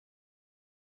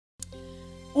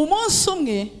umunsi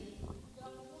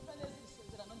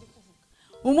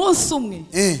umwe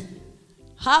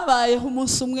habayeho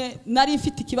umunsi umwe nari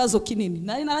mfite ikibazo kinini,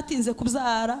 nari naratinze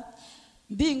kubyara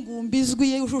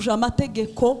ndingumbizwi yujuje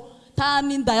amategeko nta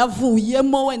n'inda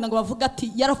yavuyemo, wenda ngo bavuga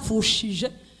ati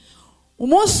yarapfushije.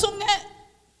 Umunsi umwe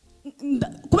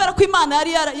kubera ko Imana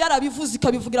yari yarabivuze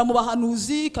ikabivugira mu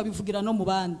bahanuzi ikabivugira no mu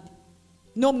bandi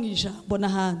no mu ijambo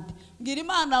n'ahandi, mbwira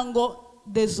Imana ngo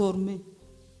désormais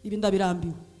ibi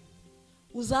ndabirambiwe,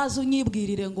 uzaza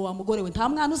unyibwirire ngo wa mugore we nta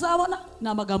mwana uzabona, ni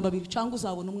amagambo abiri, cyangwa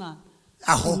uzabona umwana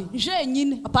aho je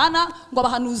nyine. Apana ngo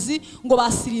abahanuzi ngo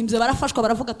basirimbye barafashwa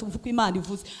baravuga tumva ko Imana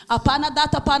ivuze, apana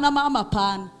data, apana mama,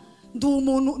 apana ndi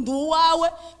umuntu ndi uwawe,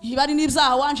 ntibari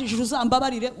n'ibyaha wanjijije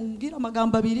uzambabarire, umbwira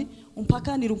amagambo abiri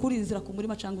umpakanira ukuri inzira ku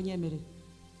murima cyangwa unyemerere,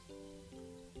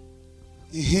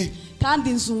 kandi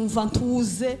nzumva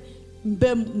ntuze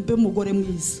mbe mugore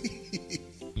mwiza.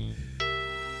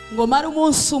 Ngo mara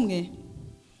umunsi umwe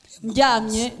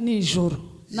ndyamye nijoro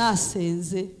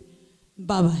nasenze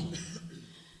mbabaye,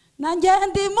 nanjye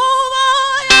ndi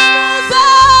mubaye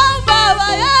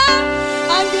mbabaye,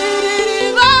 angirira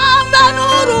ibamba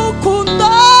n'urukundo,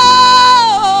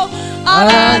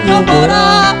 aranyobora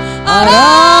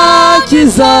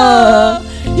arakiza,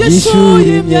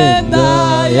 yishuye imyenda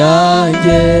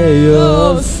yanjye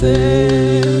yose.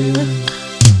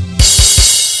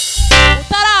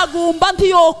 Utaragumba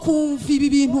ntiyokumva ibi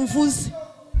bintu mvuze,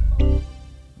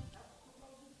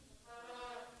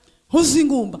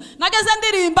 uzingumba nageze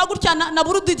ndirimba gutya na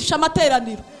burudidisha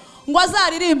amateraniro ngo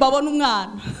azaririmba abone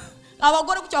umwana.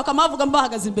 Abagore gutya bakamavuga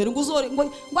mbahagaze imbere ngo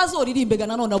azoririmbe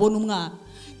gana none abone umwana.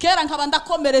 Kera nkaba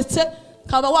ndakomeretse,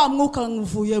 nkaba wa mwuka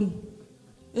nkuvuyemo,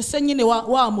 ese nyine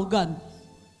wa mugana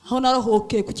aho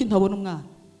narahoke kuki ntabona umwana.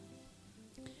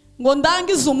 Ngo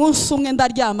ndangize umunsi umwe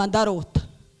ndaryama ndarota,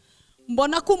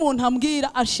 mbona ko umuntu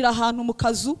ambwira ashira ahantu mu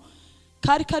kazu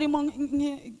kari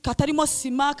katarimo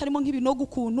sima, karimo nk'ibinogo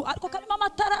ukuntu ariko karimo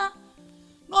amatara.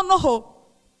 Noneho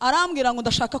arambwira ngo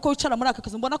ndashaka ko wicara muri aka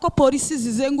kazu, mbona ko polisi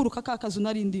zizenguruka ka kazu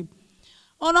nari ndimo.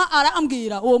 Noneho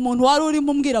arambwira uwo muntu wari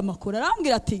urimo umbwira amakuru,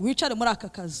 arambwira ati wicare muri aka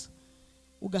kazu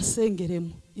ugasengeremo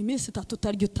iminsi 3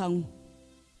 utarya utanywa.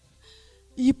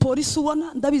 Iyi polisi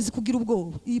ubona ndabizi kugira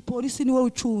ubwoba, iyi polisi niwe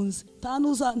wicunze, nta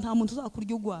muntu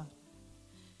uzakurya ugwara.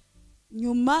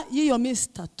 Nyuma y'iyo minsi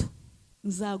 3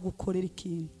 nzagukorera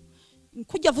ikintu,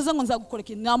 kujya avuze ngo nzagukorera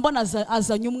ikintu, nambona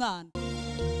azanye umwana.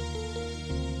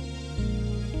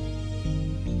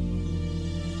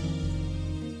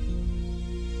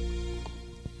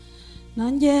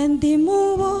 Nanjye ndi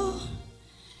mubo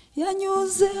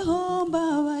yanyuzeho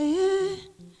mbabaye,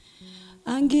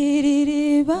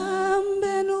 angirira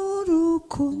ibambe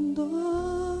n'urukundo,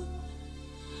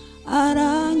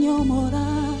 aranyomora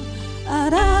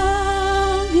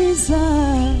arangiza,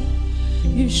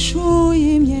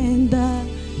 yishuye imyenda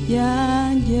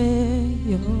yanjye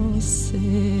yose.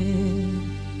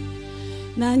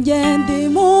 Nanjye ndi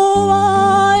mubo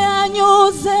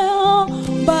yanyuzeho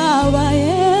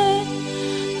mbabaye,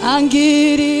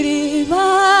 angirira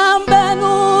ibambe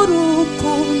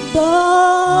n'urukundo,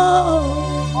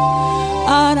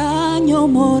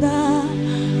 aranyomora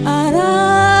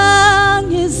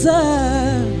arangiza,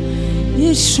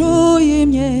 yishuye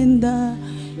imyenda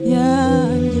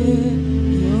yanjye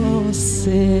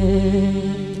yose.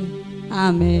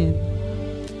 Amen.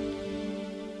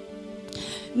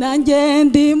 Nanjye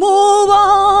ndi mubo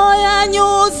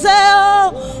yanyuzeho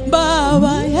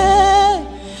mbabaye,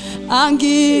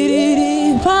 angirira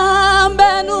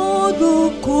ibambe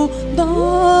n'urukundo,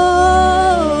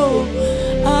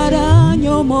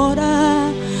 aranyomora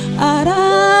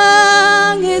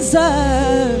arangiza,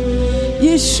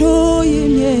 yishuye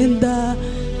imyenda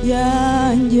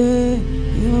yanjye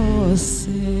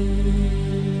yose.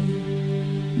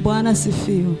 Bwana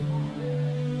sifiwe.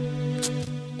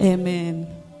 Amen.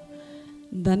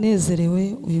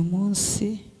 Ndanezerewe uyu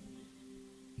munsi,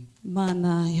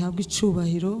 Imana ihabwa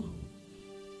icubahiro.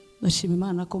 Ndashima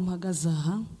Imana ko mpagaze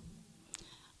aha.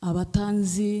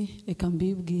 Abatanzi reka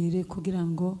mbibwire kugira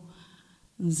ngo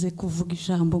nze kuvuga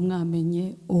ijambo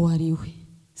mwamenye uwo ari we.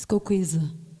 Siko kwiza.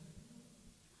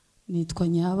 Nitwa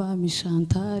Nyabami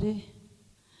Chantal,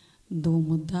 ndi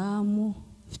umudamu,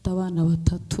 mfite abana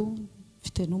 3,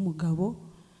 mfite n'umugabo.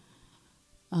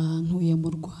 Ntuye mu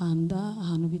Rwanda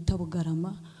ahantu bita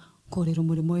Bugarama, nkorera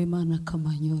umurimo w'Imana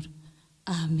Kamanyora.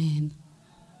 Amen.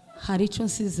 Hari icyo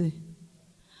nsize?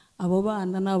 Abo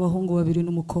bana n'abahungu 2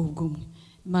 n'umukobwa umwe.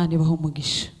 Imana ibaho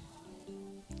umugisha.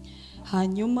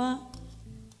 Hanyuma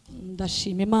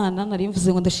ndashima Imana, nari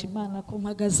mvuze ngo ndashima Imana ko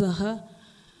mpagaze aha.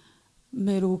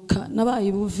 Meruka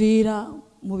nabaye Buvira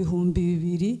mu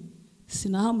 2000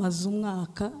 sinahamaze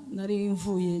umwaka nari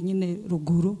mvuye nyine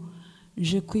ruguru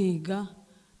nje kwiga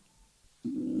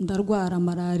ndarwara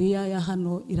malaria ya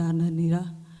hano irananira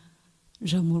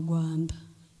nja mu Rwanda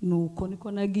nuko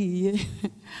niko nagiye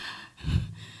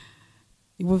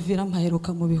ibuvira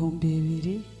mpaheruka mu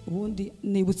 2000 ubundi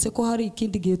nibutse ko hari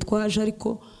ikindi gihe twaje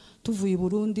ariko tuvuye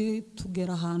Burundi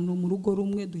tugera ahantu mu rugo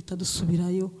rumwe duhita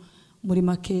dusubirayo muri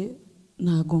make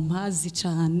ntago mpazi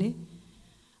cyane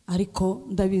ariko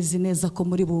ndabizi neza ko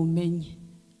muri bumenye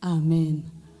amen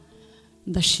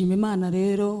ndashima Imana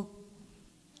rero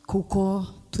kuko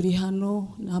turi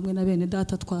hano hamwe na bene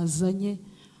data twazanye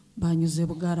banyuze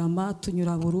Bugarama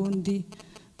tunyura Burundi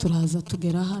turaza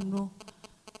tugera hano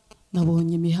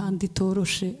nabonye imihanda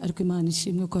itoroshe ariko Imana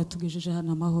ishimwe ko yatugejeje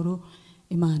hano amahoro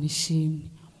Imana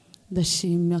ishimwe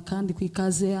ndashimya kandi ku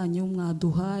ikaze yanyu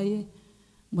mwaduhaye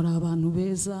muri abantu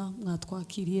beza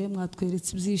mwatwakiriye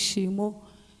mwatweretse ibyishimo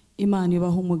Imana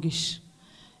ibaha umugisha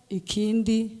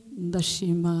ikindi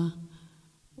ndashima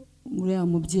muri ya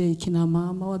mubyeyi kina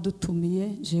mama wadutumiye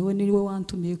jewe niwe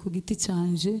wantumiye ku giti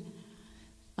cyanje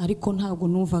ariko ntago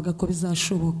numvaga ko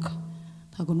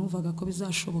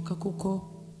bizashoboka kuko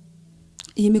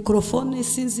iyi mikrofone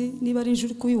sinzi niba ari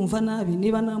njuri kuyumva nabi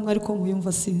niba namwe ariko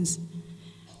muyumva sinzi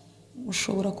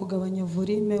ushobora kugabanya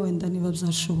volume wenda niba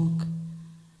byashoboka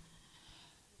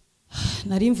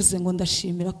narimvuze ngo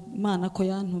ndashimira Imana ko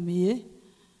yantumiye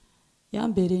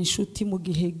yambereye inshuti mu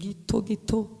gihe gito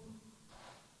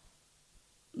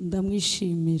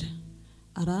ndamwishimira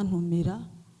arantumira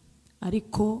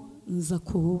ariko nza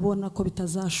kubona ko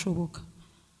bitazashoboka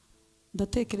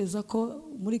ndatekereza ko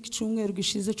muri cyumweru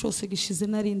gishize cyose gishize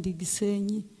narindi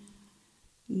Gisenyi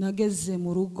nageze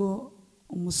mu rugo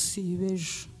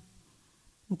umusibejo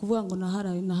nukuvuga ngo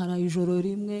naharaye ijoro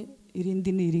rimwe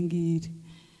irindi niringiri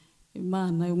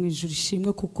Imana yo mwijuru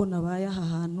ishimwe kuko nabaye aha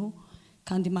hantu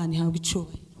kandi Imana ihabwa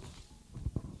icubahiro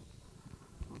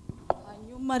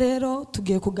hanyuma rero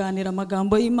tugiye kuganira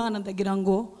amagambo y'Imana ndagira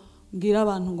ngo mbwira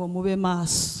abantu ngo mube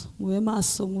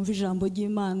maso mwumve ijambo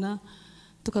ry'Imana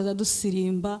tukaza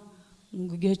dusirimba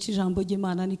ngo igihe cy'ijambo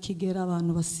ry'Imana nikigera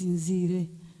abantu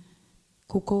basinzire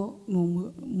kuko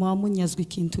munyazwe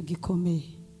ikintu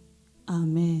gikomeye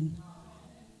amen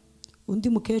undi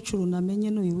mukecuru namenye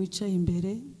n'uyu wicaye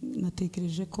imbere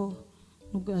natekereje ko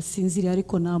nubwo yasinziriye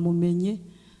ariko namumenye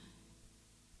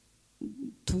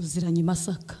tuziranye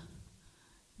Masaka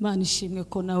Imana ishimwe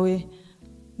ko nawe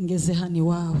ngeze hano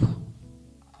iwabo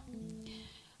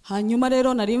hanyuma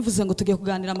rero narimvuze ngo tugiye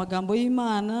kuganira amagambo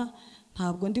y'Imana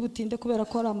ntabwo ndi butinde kubera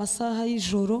ko ari amasaha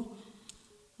y'ijoro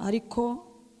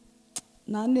ariko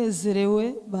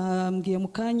nanezerewe bambwiye mu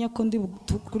kanya ko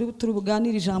turi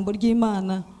buganira ijambo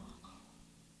ry'Imana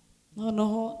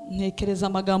noneho ntekereza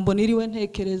amagambo niriwe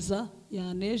ntekereza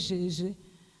yanejeje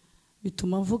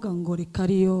bituma mvuga ngo reka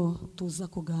ariyo tuza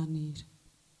kuganira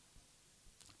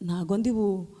ntago ndi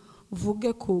buvuge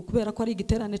kubera ko ari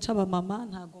igiterane c'abamama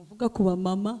ntago mvuga ku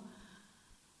bamama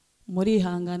muri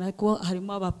ihangana ko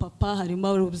harimo abapapa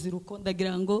harimo urubyiruko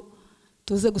ndagira ngo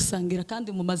tuze gusangira kandi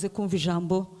mumaze kumva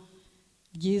ijambo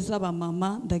ryiza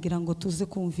abamama ndagira ngo tuze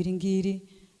kumvira ingiri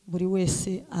buri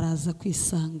wese araza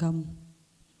kwisangamo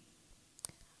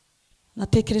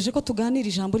natekereje ko tuganira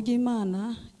ijambo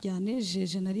ry'Imana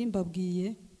ryanejeje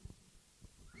narimbabwiye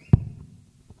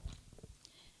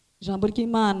ijambo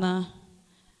ry'Imana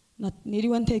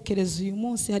niriwe ntekereza uyu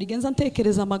munsi hari genza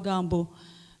ntekereza amagambo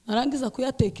narangiza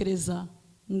kuyatekereza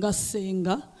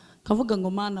ngasenga kavuga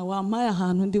ngo Mana wampaye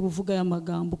ahantu ndi buvuga ya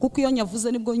magambo kuko iyo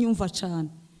nyavuze nibwo nyumva cyane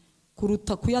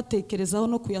kuruta kuyatekerezaho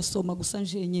no kuyasoma gusa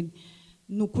nje nyine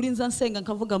nukuri nza nsenga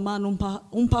nkavuga Mana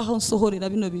umpaho nsohorera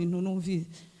bino bintu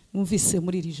numvise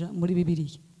muri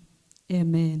Bibiliya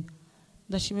amen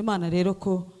ndashima Imana rero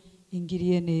ko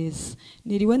ingiriye neza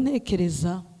niriwe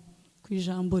ntekereza ku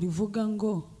ijambo rivuga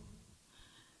ngo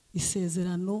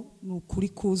isezerano n'ukuri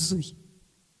kuzuye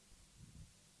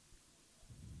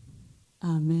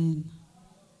amen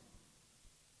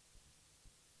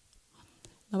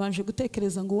nabanje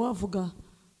gutekereza ngo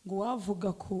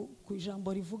wavuga ku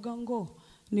ijambo rivuga ngo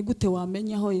ni gute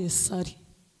wamenya aho Yesu ari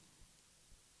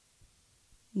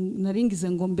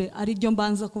naringize ngo mbe ari ryo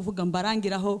mbanza kuvuga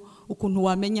mbarangiraho ukuntu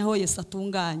wamenya aho Yesu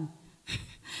atunganye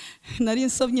nari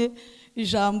nsomye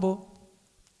ijambo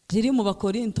riri mu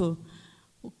Bakorinto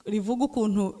rivuga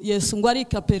ukuntu Yesu ngo ari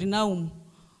Kaperinaumu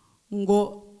ngo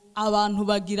abantu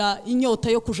bagira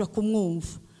inyota yo kuja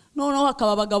kumwumva noneho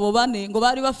hakaba abagabo 4 ngo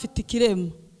bari bafite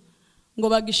ikirema ngo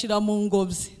bagishira mu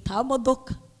ngobyi nta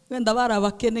modoka wenda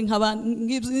barabakene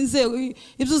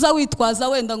ibyo uza witwaza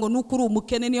wenda ngo nukuri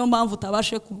umukene niyo mpamvu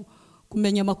utabashe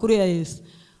kumenya amakuru ya Yesu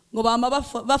ngo bama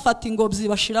bafata ingobyi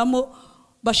bashiramo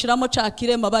bashiramo ca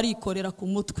kirema barikorera ku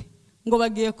mutwe ngo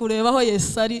bagiye kureba aho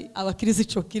Yesu ari abakiriza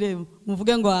ico kirema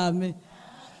muvuge ngo amen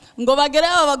ngo bagere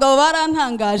abagabo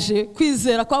barantangaje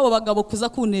kwizera kwabo bagabo kuza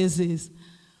kunezeza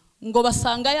ngo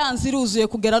basanga yanze iruzuye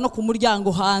kugera no ku muryango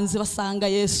hanze basanga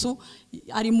Yesu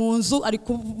ari mu nzu ari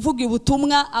kuvuga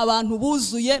ubutumwa abantu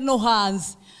buzuye no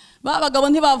hanze babagabo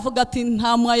ntibavuga ati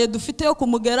nta mwaye dufite yo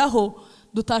kumugeraho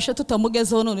dutashe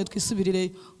tutamugezeho none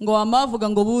twisubirire ngo bamavuga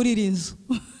ngo burira inzu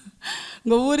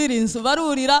ngo burira inzu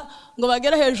barurira ngo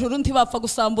bagere hejuru ntibapfa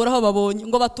gusambura aho babonye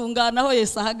ngo batungana aho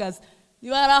Yesu ahagaze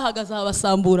niba yarahagaze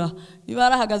abasambura niba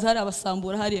yarahagaze hari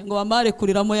abasambura hari ngo bamare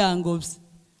kuriramo yangobye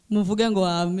muvuge ngo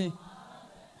amen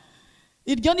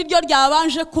iryo niryo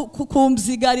ryabanje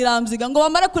kumziga riramziga ngo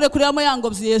bamare kuriramo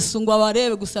yangobye Yesu ngo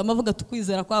abarebe gusa amavuga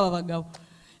tukwizera kwaba bagabo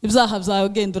ibyaha byawe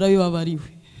genda urabibabariwe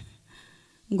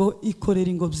ngo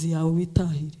ikorera ingobyi yawe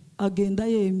witahire agenda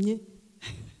yemye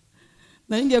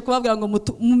naringiye kubabwira ngo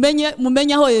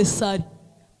mumenye aho Yesu ari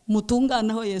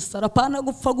mutungana aho Yesu arapana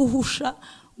gupfa guhusha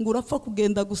ngo urapfa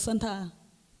kugenda gusa nta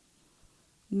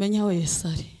menye aho Yesu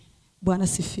ari Bwana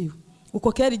sifiwe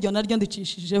uko kera iryo naryo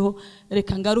ndicishijeho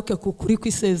reka ngaruke ku kuri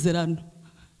kwisezerano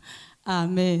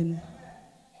amen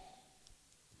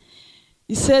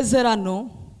isezerano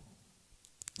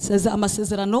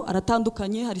amasezerano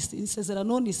aratandukanye hari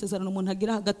isezerano ni isezerano umuntu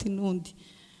agira hagati n'undi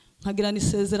nkagira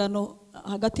nisezerano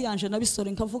hagati yanje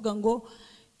nabisore nkavuga ngo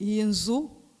iyi nzu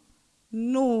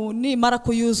nimara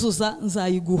kuyuzuza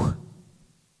nzayiguha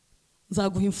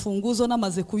nzaguha imfunguzo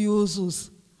namaze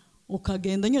kuyuzuza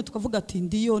ukagenda nyine tukavuga ati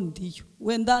ndiyo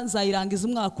wenda nzayirangiza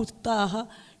umwaka utaha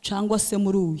cyangwa se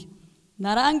muri uyu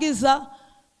narangiza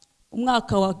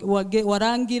umwaka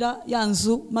warangira ya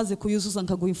nzu maze kuyuzuza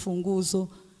nkaguha imfunguzo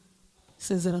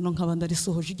isezerano nkaba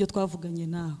ndarisohoje ibyo twavuganye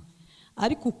nawe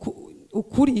ariko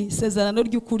ukuri isezerano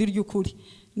ry'ukuri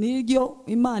niryo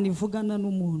Imana ivugana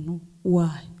n'umuntu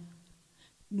wayo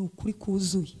ni ukuri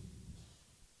kuzuye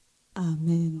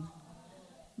amen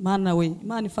Mana we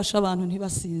Imana ifasha abantu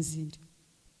ntibasinzire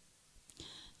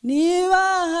niba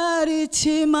hari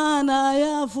icyo Imana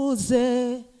yavuze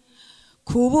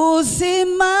ku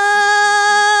buzima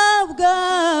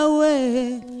bwawe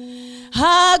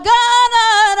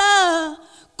hagarara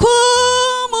ku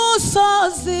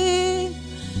musozi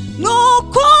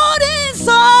nukuri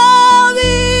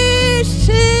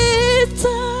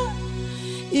zobishitsa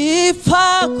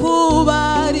ipfa kuba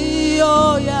ariyo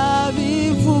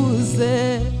yabivuze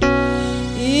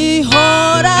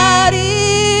ihora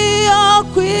ariyo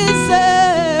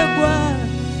kwizerwa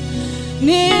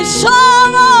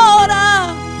nishobora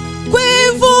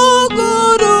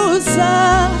kwivuguruza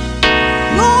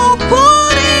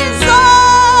nukuri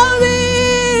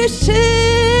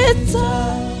zobishitsa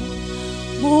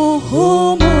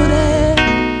muhumure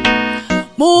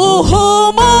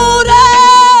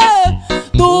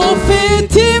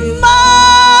dufite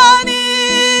Imana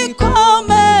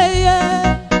ikomeye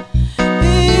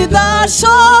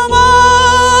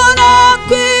idashobora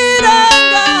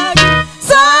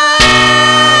kwirengagiza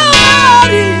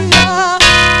amarira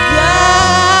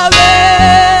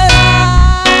yabera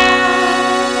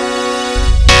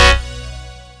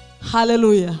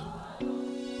haleluya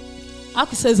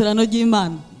ako isezerano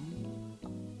ry'Imana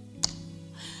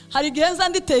hari igihe nza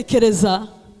nditekereza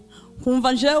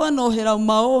kumva njewe nohera mu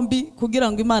mahombi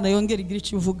kugira ngo Imana yongere igire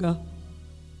icyo ivuga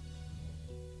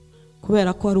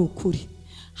kubera ko ari ukuri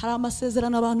hari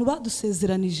amasezerano abantu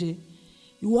badusezeranije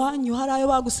iwanyu hari ayo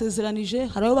bagusezeranije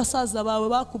hari ayo basaza bawe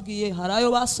bakubwiye hari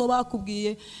ayo baso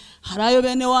bakubwiye hari ayo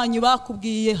bene wanyu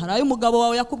bakubwiye hari ayo umugabo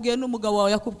wawe yakubwiye n'umugabo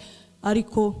wawe yakubwiye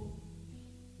ariko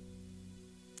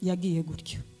yagiye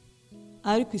gutyo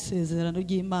ariko isezerano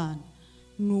ry'Imana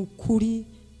ni ukuri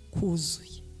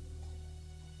kuzuye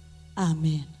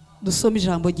amen dusome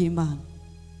ijambo ry'Imana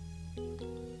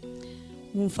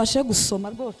mumfashe gusoma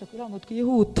rwose kugira ngo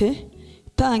twihute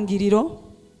Itangiriro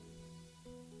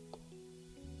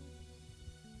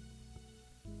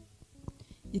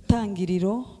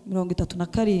Itangiriro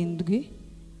 37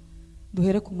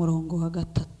 duhere ku murongo wa 3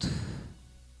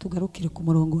 tugarukire ku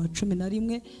murongo wa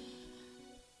 11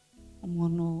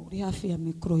 umuntu uri hafi ya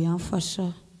mikro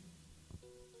yamfasha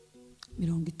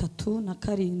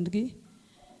 37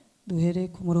 duhere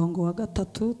ku murongo wa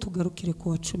 3 tugarukire ku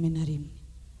wa 11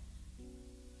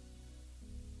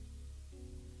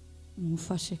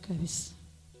 mufashe kabisa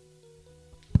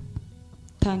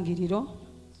Tangiriro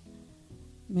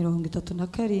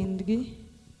 37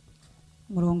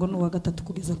 murongo wa 3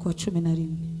 kugeza ku wa 11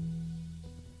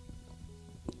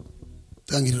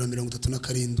 Tangiriro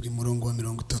 37 murongo wa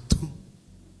 30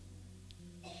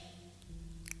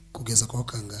 kugeza ku wa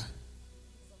kangahe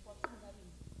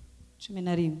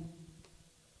 11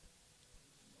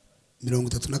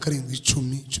 37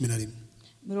 10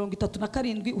 11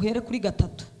 37 uhere kuri 3.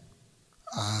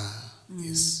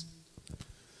 Yes.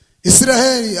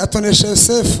 Israheli atonesha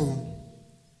Yosefu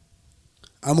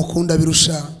amukunda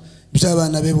birusha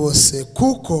by'abana be bose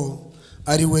kuko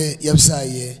ari we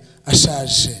yabyaye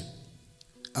ashaje,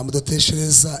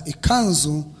 amudoteshereza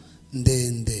ikanzu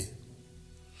ndende.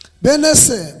 Bene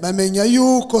se bamenya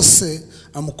yuko se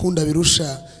amukunda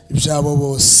birusha ibyabo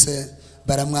bose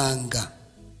baramwanga,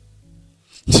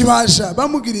 ntibaja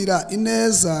bamugirira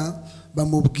ineza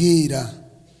bamubwira.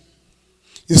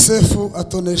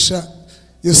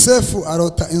 Yosefu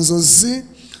arota inzozi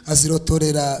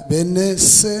azirotorera bene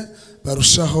se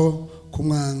barushaho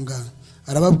kumwanga.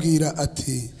 Arababwira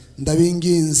ati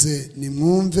ndabinginze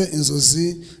nimwumve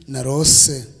inzozi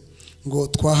narose, ngo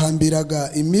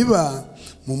twahambiraga imiba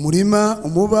mu murima,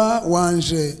 umuba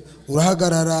wanje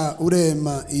urahagarara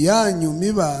urema, iyanyu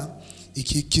miba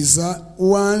ikikiza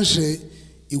uwanje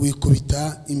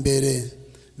iwikubita imbere.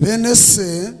 Bene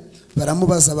se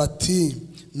baramubaza bati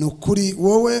nukuri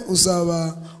wowe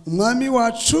uzaba umwami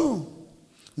wacu?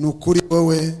 Nukuri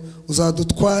wowe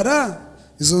uzadutwara?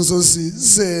 Izo nzozi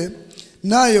ze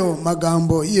nayo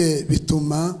magambo ye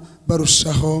bituma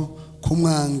barushaho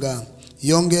kumwanga.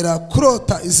 Yongera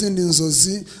kurota izindi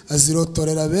nzozi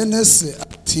azirotorera bene se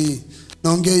ati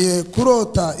nongeye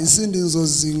kurota izindi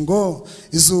nzozi ngo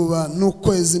izuba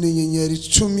n'ukwezi n'inyenyeri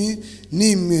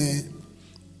 11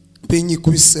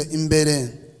 binyikubise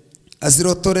imbere.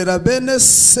 Azirotorera bene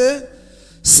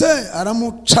se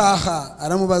aramucaha,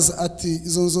 aramubaza ati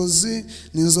izo nzozi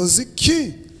ni nzozi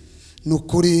ki?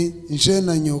 Nukuri nje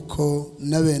na nyoko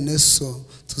na bene so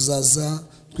tuzaza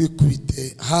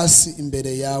twikubite hasi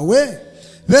imbere yawe.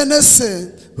 Bene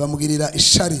se bamugirira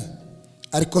ishari,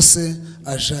 ariko se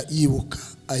aja yibuka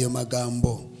ayo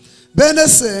magambo. Bene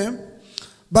se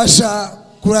basha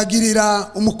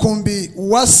kuragirira umukumbi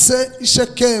wa se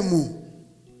Ishekemu.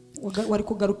 Wari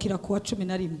kugarukira ku wa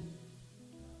 11.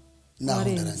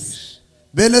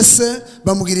 Bene se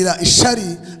bamugirira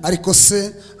ishari, ariko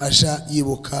se aja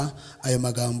yibuka ayo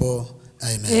magambo.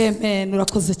 Amen. Amen.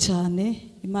 Urakoze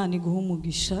cyane, Imana iguha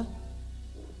umugisha.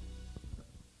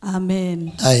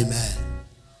 Amen. Amen.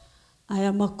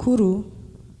 Aya makuru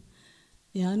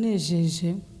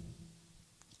yanejeje.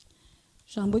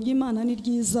 Jambo ry'Imana ni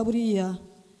ryiza, buriya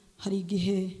hari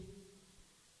igihe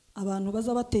abantu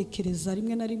baza batekereza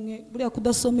rimwe na rimwe buriya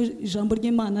kudasoma ijambo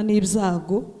ry'Imana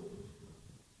n'ibyago,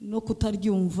 no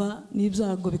kutaryumva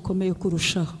n'ibyago bikomeye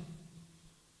kurushaho.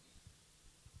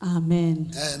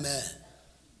 Amen. Amen.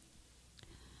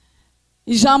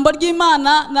 Ijambo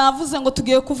ry'Imana navuze ngo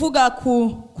tugiye kuvuga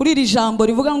kuri iri jambo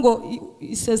rivuga ngo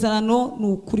isezerano ni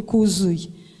ukuri kuzuye.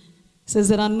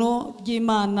 Isezerano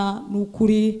ry'Imana ni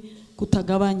ukuri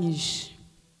kutagabanyije.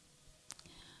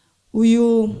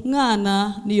 Uyu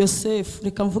mwana ni Yosefu,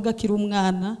 reka mvuga akiri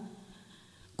umwana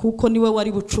kuko niwe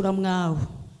wari bucura mwawe,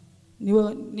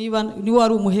 niwe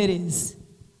wari umuherezi.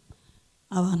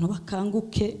 Abantu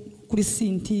bakanguke kuri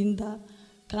sintinda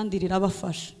kandi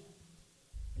rirabafasha.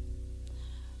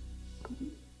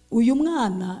 Uyu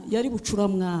mwana yari bucura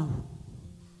mwawe,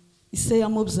 ise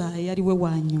yamubyaye ari we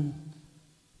wanyuma,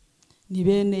 ni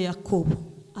bene Yakobo.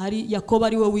 Yakobo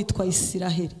ari we witwa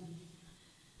Isiraheli.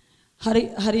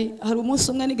 Hari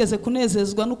umunsi umwe nigeze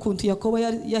kunezezwa n'ukuntu Yakobo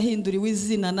yahinduriwe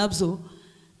izina, nabyo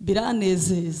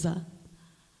biranezeza.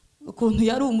 Ukuntu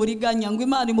yari umuriganya, ngo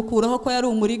Imana imukuraho ko yari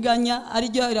umuriganya ari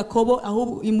ryo Yakobo,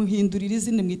 aho imuhindurira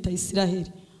izina imwita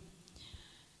Isiraheli.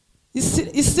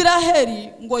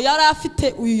 Isiraheli ngo yari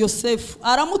afite uyu Yosefu,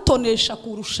 aramutonesha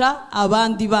kurusha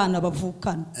abandi bana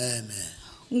bavukana. Amen.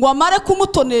 Ngo amare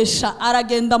kumutonesha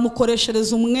aragenda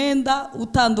amukoreshereza umwenda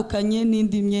utandukanye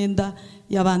n'indi myenda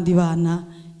y'abandi bana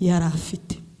yari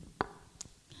afite.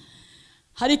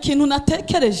 Hari ikintu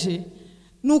natekereje,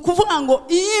 ni ukuvuga ngo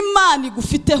iyo Imana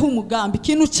igufiteho umugambi,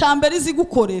 ikintu cya mbere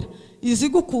izigukorera,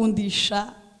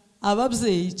 izigukundisha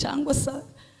ababyeyi cyangwa se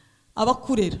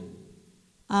abakurera.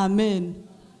 Amen.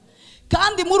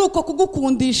 Kandi muri uko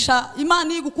kugukundisha,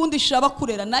 Imana igukundisha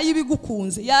abakurera, nayo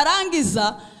ibigukunze,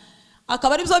 yarangiza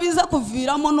akaba ari byo biza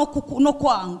kuviramo no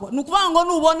kwangwa. Ni ukuvuga ngo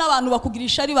nubona abantu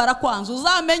bakugirisha ari barakwanza,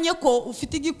 uzamenye ko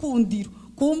ufite igikundiro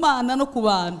ku Mana no ku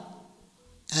bantu.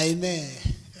 Amen.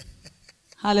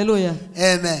 Haleluya.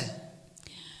 Amen.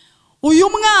 Uyu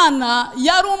mwana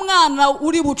yari umwana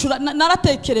uri bucura.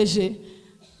 Naratekereje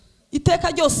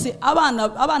iteka ryose abana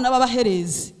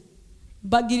b'abaherezi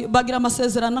bagira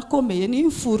amasezerano akomeye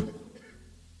n'imfura.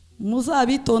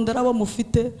 Muzabitondera abo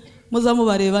mufite,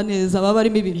 muzamubareba neza, baba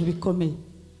barimo ibintu bikomeye.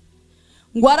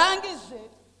 Ngo arangize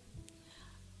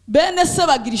bene se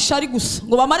bagira ishari gusa,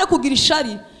 ngo bamare kugira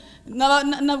ishari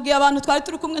nabwiye abantu twari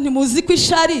turi kumwe ntimuzi ko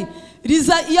ishari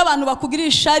riza iyo abantu bakugirira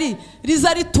ishari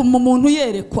riza rituma umuntu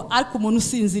yerekwa ariko umuntu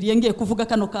usinziriye ngiye kuvuga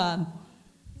kano kantu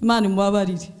Imana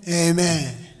imubabarire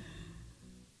amen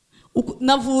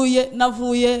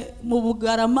navuye mu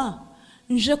Bugarama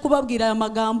nje kubabwira aya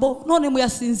magambo none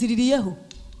muyasinziririyeho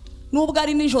nubwo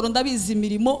ari nijoro ndabizi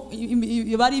imirimo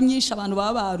bari myinshi abantu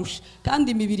baba barusha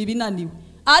kandi imibiri binaniwe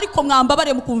ariko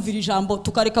mwambabare mukumvira ijambo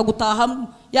tukareka gutaha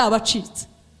yabacitse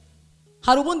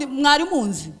hari ubundi mwari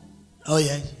munzi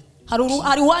oya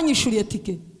hari wanyishuriye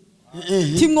tike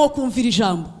timwo kumvira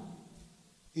ijambo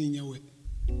inyawe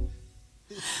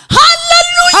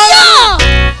haleluya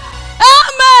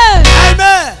amen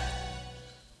amen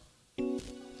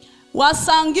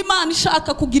wasanga Imana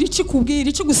ishaka kugira iki kubwira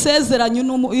iki gusezeranya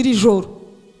iri joro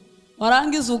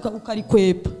warangiza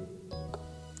ukarikweba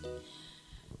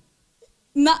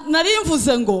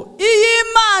narimvuze ngo iyi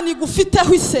Imana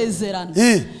igufiteho isezerano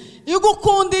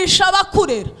igukundisha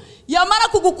abakurera yamara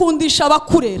kugukundisha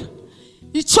abakurera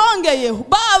icongeyeho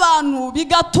bantu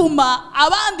bigatuma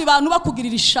abandi bantu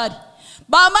bakugirira ishari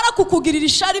bamara kukugirira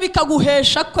ishari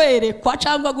bikaguhesha kwerekwa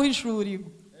cyangwa guhishurirwa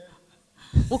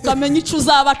ukamenya icyo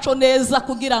uzabaco neza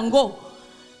kugira ngo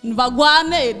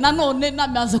bagwane nanone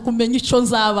namaze kumenya icyo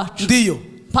nzabaco ndiyo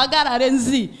mpagarare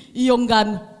nzi iyo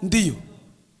ngana ndiyo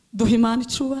duha Imana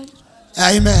icubahiro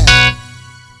amen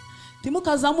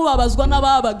timukazamubabazwa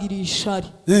n'ababagiriye ishari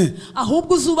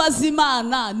ahubwo uzubaza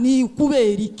Imana ni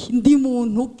kubera iki ndi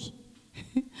muntu ki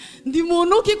ndi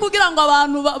muntu ki kugira ngo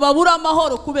abantu babura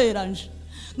amahoro kubera nje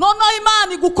noneho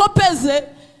Imana igukopeze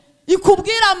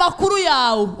ikubwira amakuru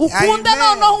yawe ukunde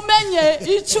noneho umenye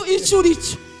icyo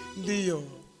uricyo ndiyo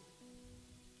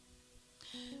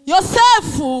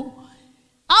Yosefu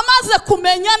amaze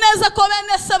kumenya neza ko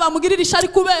bene se bamugirira ishari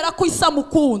kubera ko isa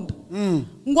mukunda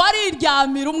ngo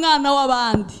ariryamira umwana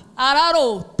w'abandi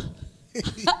ararota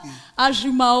aje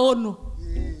maono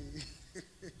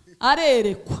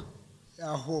arerekwa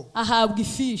ahabwa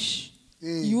ifishi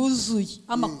yuzuye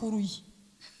amakuru ye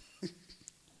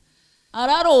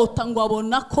ararota ngo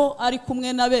abona ko ari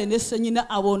kumwe na bene se nyine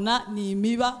abona ni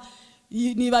imiba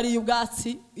niba ari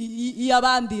ubwatsi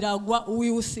y'abandi iragwa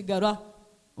uwiwe usigara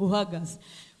uhagaze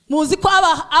muzi ko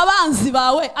abanzi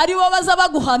bawe ari bo baza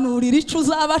baguhanurira icyo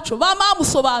uzabaco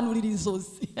bamamusobanurira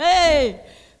inzozi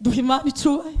duha Imana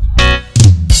icubahiro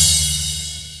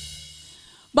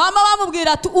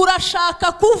bamubwira ati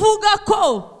urashaka kuvuga ko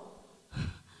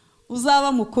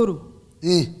uzaba mukuru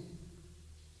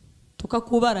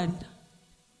tukakubararira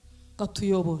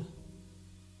ukatuyobora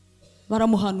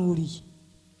baramuhanuriye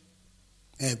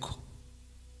ego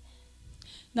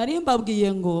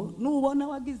narimbabwiye ngo nubona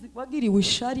wagiriwe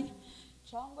ishari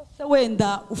cyangwa se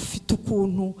wenda ufite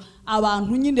ukuntu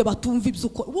abantu nyine batumva ibyo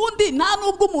ukora ubundi nta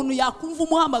nubwo umuntu yakumva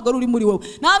umuhamagaro uri muri wowe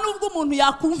nta nubwo umuntu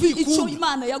yakumva icyo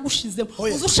Imana yagushizemo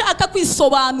uzi ushaka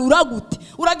kwisobanura gute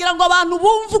uragira ngo abantu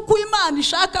bumve uko Imana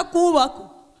ishaka kubaka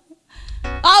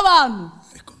abantu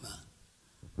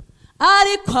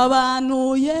ariko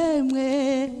abantu yemwe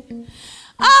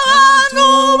abantu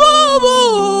bubu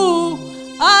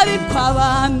ariko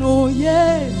abantu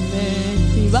yemwe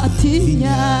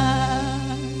ntibatinya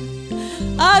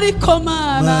ariko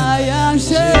Mana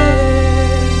yanje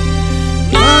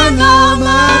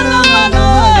Mana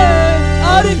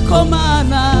ariko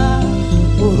Mana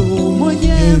uri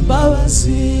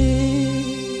umunyembabazi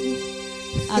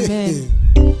amen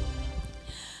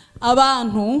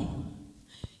abantu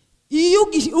iyo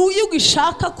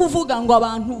ugishaka kuvuga ngo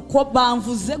abantu ko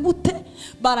bamvuze gute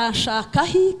barashaka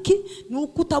hiki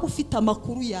nuko utaba ufite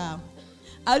amakuru yawe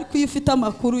ariko iyo ufite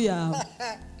amakuru yawe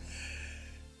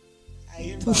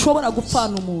ushobora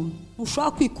gupfana umuntu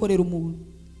ushobora kwikorera umuntu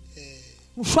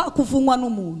ushobora kuvunwa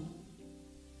n'umuntu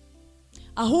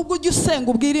ahubwo ujye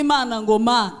usenga ubwira Imana ngo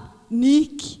Mana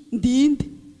niki ndinde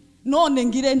none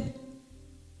ngire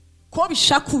ko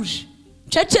bishakuje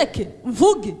ceceke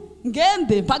mvuge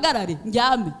ngende mpagarare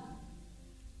njyame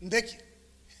ndeke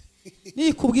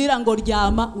nikubwira ngo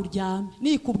ryama uryame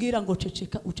nikubwira ngo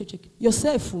ceceka uceceke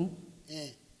Yosefu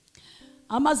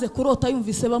amaze kurota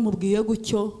yumvise bamubwiye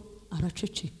gutyo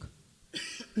araceceka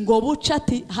ngo buca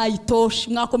ati hayitoshi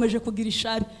mwakomeje kugira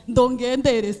ishari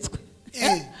ndongenderetswe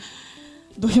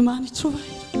duha Imana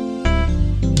icubahiro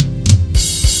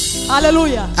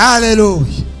haleluya haleluya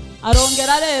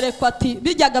arongera arerekwa ati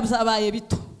bijyaga byabaye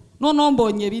bito none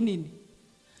mbonye binini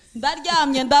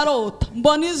ndaryamye ndarota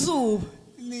mbona izuba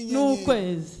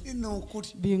n'ukwezi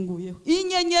binguyeho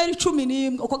inyenyeri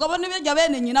 11 uko gabone bijya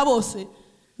bene nyina bose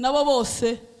nabo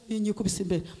bose binyikubise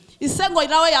imbere isengo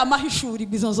nawe yamahishuri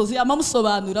izo nzozi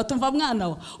yamamusobanura tumva mwana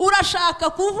wa urashaka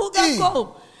kuvuga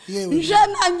ko nje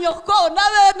na nyoko na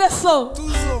bene so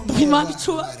Imana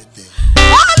icuba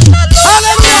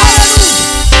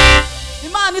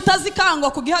Imana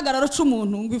itazikangwa ku gihagararo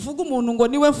c'umuntu ngo ivuga umuntu ngo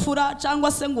niwe mfura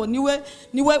cyangwa se ngo niwe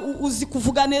uzi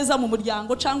kuvuga neza mu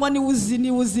muryango cyangwa niwe uzi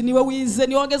niwe wize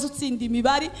niwe wageze utsinda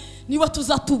imibari niwe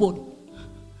tuzatubona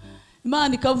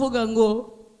Imana ikavuga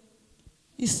ngo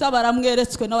Isa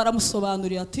baramweretswe na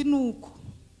baramusobanurira ati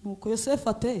nuko Yosefu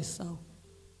ateye sawa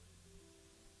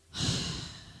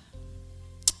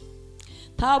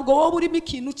ntabwo wowe urimo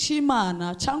ikintu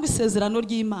cy'Imana cyangwa isezerano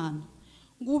ry'Imana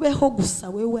ngubeho gusa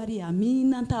wewe ari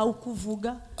amina ntawe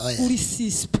ukuvuga uri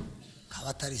sispe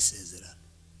kabatari isezerano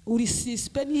uri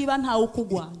sispe niba ntawe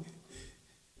ukugwanya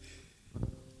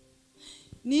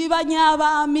niba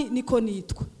nyabami niko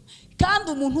nitwa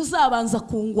kandi umuntu uzabanza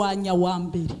kungwanya wa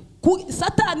mbere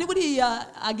Satani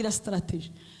buriya agira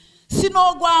strategy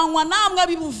sinogwanywa namwe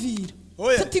abibuvira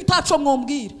tutaco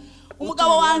mwombwira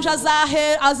umugabo wanje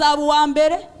azaba wa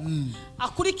mbere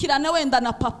akurikirane wenda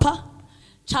na papa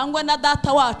cyangwa na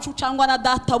data wacu cyangwa na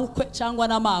data bukwe cyangwa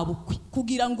na mabukwe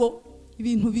kugira ngo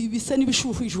ibintu bise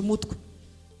nibishuhije umutwe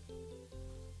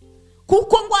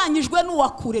kuko ngwanyijwe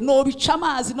n'uwakure no bica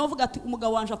amazi no vuga ati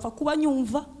umugabo wanje apfa kuba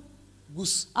nyumva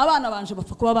gusa abana banje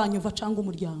bapfa kuba banyumva cyangwa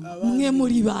umuryango umwe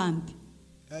muri bandi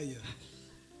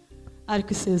ariko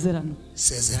isezerano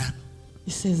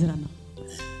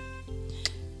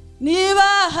niba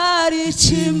hari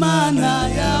Imana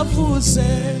yavuze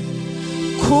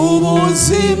ku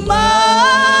buzima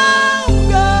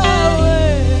bwawe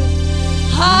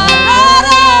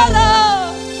hagarara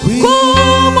ku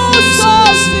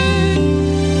musozi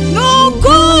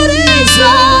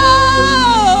n'ukuriza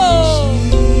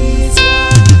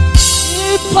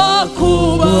ipfa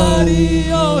kuba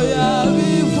ariyo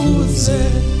yabivuze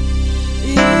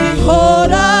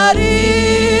ihora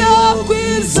ariyo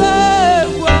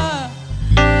kwizerwa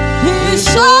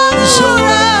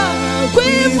ishobora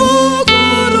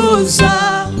kwivuguruza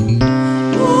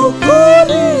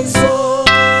ukurizo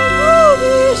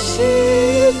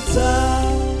ubishitsa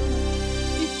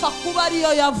ipfa kuba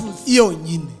ariyo yavuze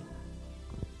yonyine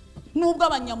nubwo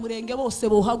abanyamurenge bose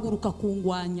bohaguruka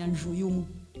kungwanya njuyumwe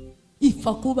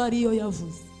ipfa kuba ariyo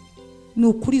yavuze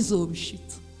n'ukuri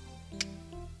zobishitsa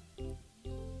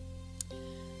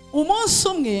umunsi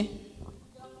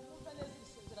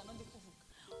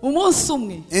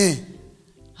umwe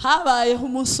habayeho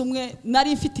umunsi umwe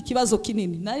nari mfite ikibazo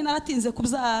kinini nari naratinze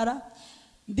kubyara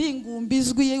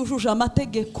ndingumbizwi yujuje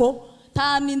amategeko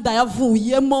nta n'inda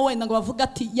yavuyemo wenda ngo bavuga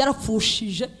ati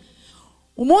yarapfushije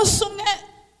umunsi umwe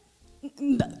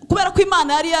kubera ko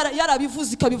Imana yari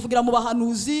yarabivuze ikabivugira mu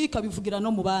bahanuzi ikabivugira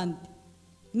no mu bandi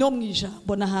no mu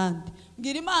ijambo n'ahandi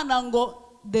mbwira Imana ngo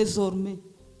désormais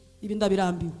ibi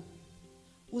ndabirambiwe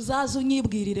uzaza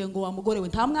unyibwirire ngo wa mugore we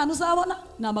nta mwana uzabona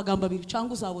ni amagambo abiri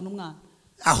cyangwa uzabona umwana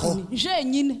aho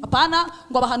jenyine apana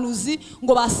ngo abahanuzi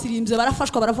ngo basirimbye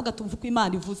barafashwa baravuga tumva ko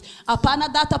Imana ivuze apana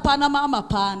data apana mama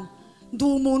apana ndi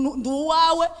umuntu ndi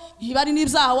uwawe ntibari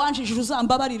n'ibyaha wanjije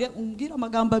uzambabarire umbwira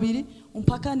amagambo abiri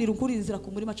umpakanira ukuri inzira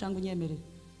ku murima cyangwa unyemerere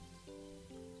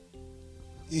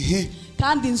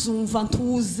kandi nzumva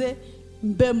ntuze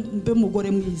mbe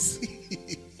mugore mwiza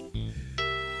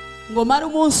ngo mara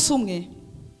umunsi umwe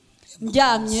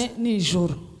ndyamye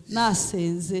nijoro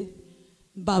nasenze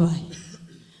mbabaye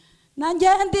nanjye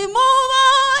ndi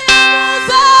mubaye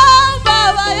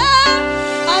mbabaye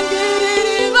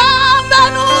angirira ibamba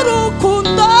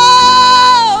n'urukundo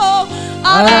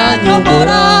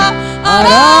aranyobora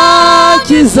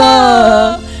arakiza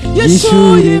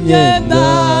yishuye imyenda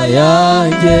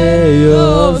yanjye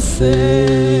yose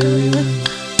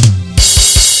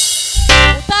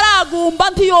utaragumba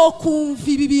ntiyokumva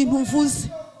ibi bintu mvuze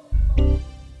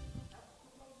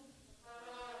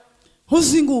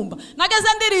uzingumba nageze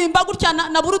ndirimba gutya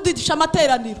na burudidisha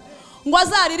amateraniro ngo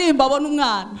azaririmba abone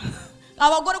umwana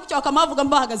abagore gutya bakamavuga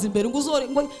mbahagaze imbere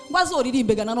ngo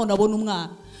azoririmbe ga nanone abone umwana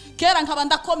kera nkaba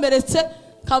ndakomeretse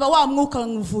kaba wa mwuka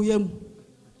nkuvuyemo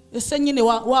ese nyine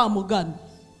wa mugana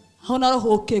aho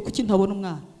narahoke kuki ntabona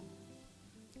umwana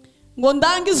ngo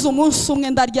ndangize umunsi umwe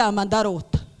ndaryama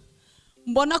ndarota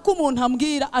mbona ko umuntu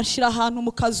ambwira ashira ahantu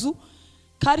mu kazu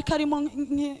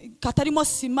katarimo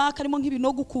sima karimo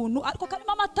nk'ibinogo ukuntu ariko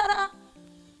karimo amatara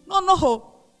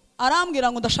noneho arambwira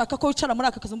ngo ndashaka ko wicara muri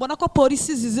aka kazu mbona ko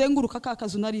polisi zizenguruka ka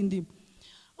kazu nari ndimo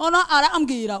noneho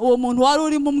arambwira uwo muntu wari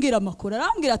urimo umbwira amakuru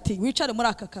arambwira ati wicare muri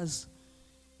aka kazu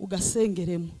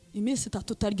ugasengeremo iminsi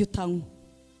 3 utarya utanywa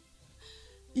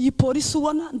iyi polisi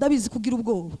ubona ndabizi kugira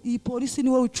ubwoba iyi polisi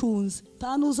niwe wicunze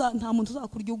nta muntu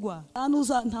uzakurya ugwara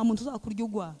nta muntu uzakurya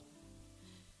ugwara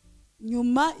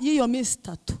nyuma y'iyo minsi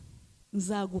 3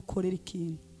 nzagukorera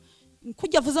ikintu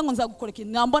kujya avuze ngo nzagukora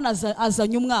ikintu nambona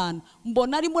azanye umwana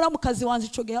mbona ari muramukazi wanje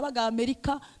ico gihe yabaga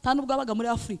Amerika nta nubwo abaga muri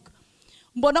Afrika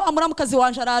mbona wa muramukazi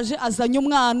wanje araje azanye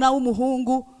umwana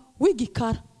w'umuhungu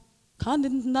w'igikara kandi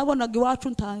nabonaga iwacu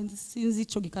sinzi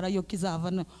ico gikara yo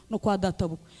kizava no kwa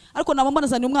databuko ariko nabo mbona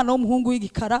azanye umwana w'umuhungu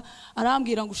w'igikara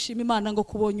arambwira ngo ushima Imana ngo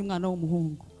kubonye umwana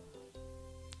w'umuhungu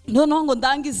noneho ngo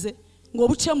ndangize ngo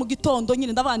buce mu gitondo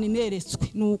nyine ndabana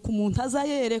ineretswe nuko umuntu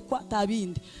azayerekwa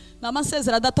tabindi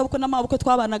namasezera databuko n'amabukwe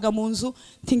twabanaga mu nzu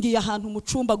ntingiye ahantu mu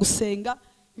cumba gusenga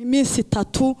iminsi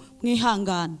 3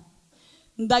 mwihangana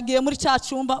ndagiye muri cya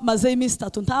cumba maze iminsi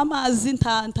 3 nta mazi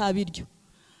nta biryo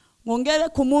ngongere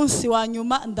ku munsi wa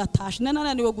nyuma ndatashe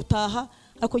nananiwe gutaha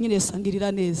ariko nyine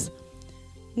sangirira neza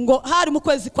ngo hari mu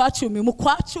kwezi kwa 10 mu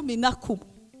kwa 11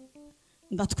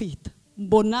 ndatwita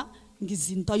mbona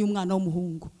ngizinda y'umwana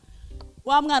w'umuhungu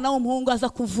wa mwana w'umuhungu aza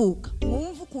kuvuka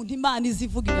mwumva ukuntu Imana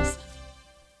izivuga irasa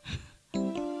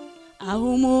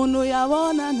aho umuntu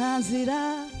yabona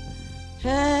ntazira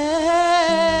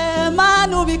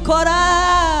Mana ubikora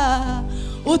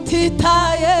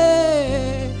utitaye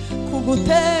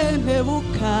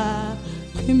kugutentebuka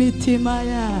kw'imitima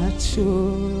yacu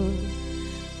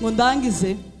ngo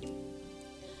ndangize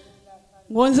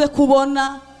ngo nze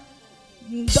kubona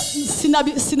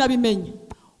sinabimenya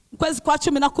mu kwezi kwa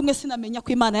 11 sinamenya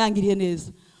ko Imana yangiriye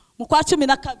neza mu kwa 12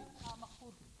 nta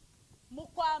makuru mu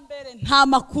kwa mbere nta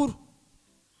makuru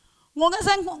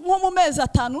ngongeze nko mu mezi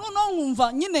 5 no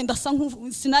nkumva nyine ndasa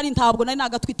sinari ntabwo nari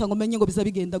nagatwita ngo menye ngo biza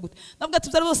bigenda gute ndavuga ati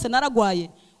byari bose naragwaye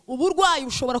uburwayi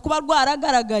bushobora kuba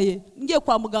rwaragaragaye ngiye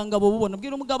kwa muganga bo bubona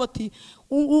bwira umugabo ati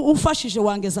ufashije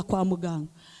wangeza kwa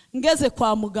muganga ngeze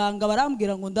kwa muganga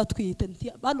barambwira ngo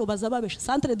ndatwite bano baza babesha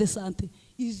centre de santé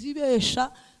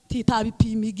izibesha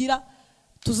titabipimigira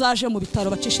tuzaje mu bitaro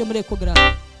bacishe muri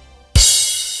ecographe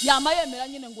yamayemera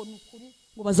nyine ngo nukuri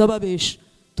ngo baza babesha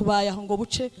tubaye aho ngo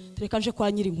buce terekanje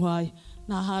kwa Nyirinkwaya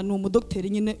na hantu umudokiteri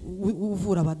nyine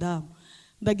uvura abadamu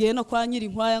ndagiye no kwa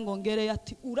Nyirinkwaya ngo ngere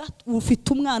ati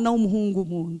ufite umwana w'umuhungu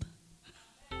munda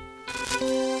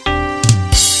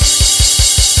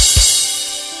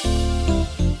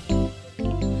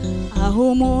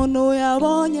aho umuntu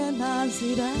yabonye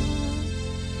ntazira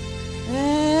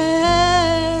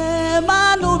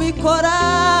Mana ubikora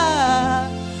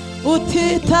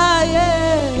utitaye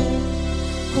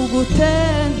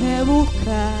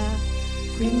kugutentebuka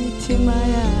kw'imitima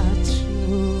yacu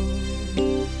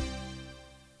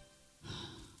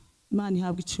Imana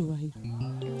ihabwa icubahiro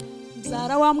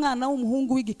nzara wa mwana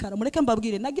w'umuhungu w'igikara mureke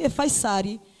mbabwire nagiye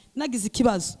Faisal nagize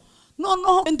ikibazo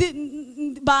noneho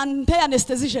banteye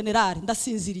anesthesie generale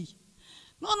ndasinziriye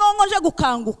noneho ngoje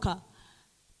gukanguka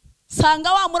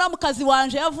sanga wa muramukazi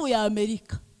wanje yavuye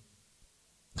Amerika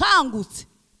kangutse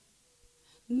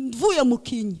mvuye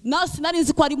mukinyi nasi nari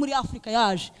nzi ko ari muri Afrika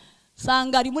yaje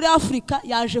sanga ari muri Afrika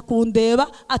yaje kundeba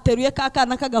ateruye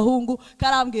kakana kagahungu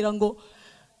karambwira ngo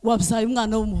wabyaye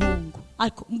umwana w'umuhungu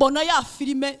ariko mbona ya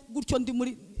filime gutyo ndi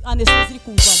muri anesthesie iri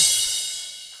kumvamo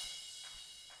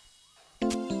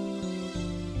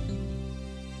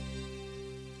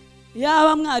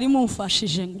yaba mwari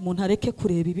mumfashije ngo umuntu areke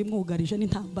kureba ibimwugarije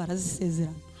n'intambara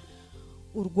zisezerano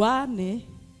urwane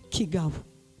kigabo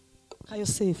ka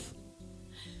Yosefu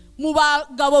mu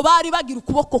bagabo bari bagira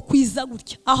ukuboko kwiza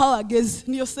gutya aho bageze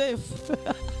ni Yosefu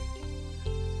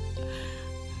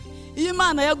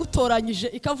Imana yagutoranyije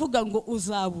ikavuga ngo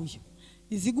uzabuye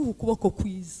iziguha ukuboko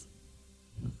kwiza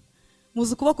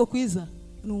muzi ukuboko kwiza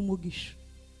ni umugisha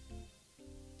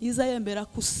iza yemera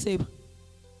kuseba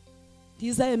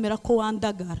iza yemera ko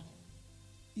wandagara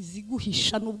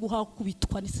iziguhisha nubwo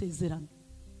hakubitwa n'isezerano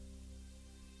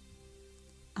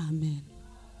amen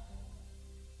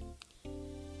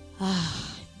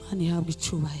Imana ihabwa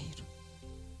icubahiro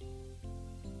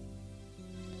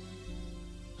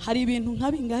hari ibintu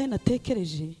nk'abingahe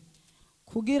natekereje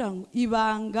kugira ngo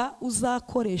ibanga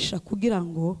uzakoresha kugira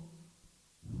ngo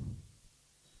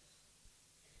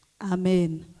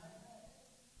amen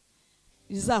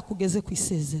izakugeze ku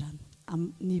isezerano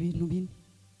ni ibintu bine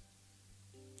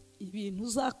ibintu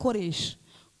uzakoresha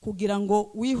kugira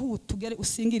ngo wihute ugere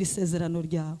usingire isezerano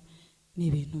ryawe ni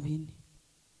ibintu bine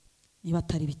niba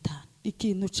atari bitanu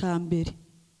ikintu ca mbere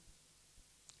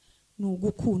ni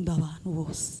ugukunda abantu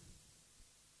bose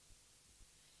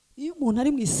iyo umuntu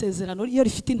ari mu isezerano iyo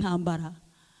rifite intambara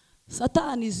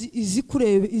Satani izi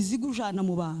kurebe izigujana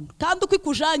mu bantu kandi uko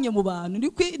ikujanye mu bantu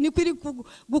niko iri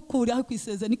gukura aho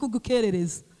kwisezerano niko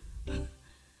gukerereza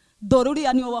dore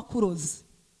uriya niwe wakuroze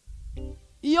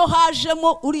iyo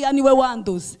hajemo uriya niwe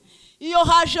wandoze iyo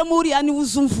haje muriya niwe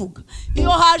uzumvuga, iyo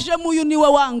haje muyu niwe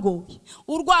wangoye,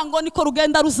 urwango niko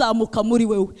rugenda ruzamuka muri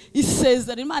wewe.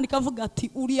 Isezerano Imana ikavuga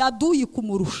ati uri aduyi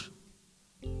kumurusha.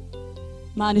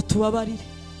 Imana tubabarire.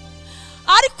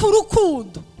 Ariko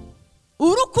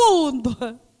urukundo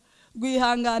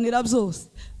rwihanganira byose,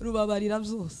 rubabarira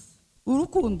byose.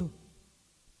 Urukundo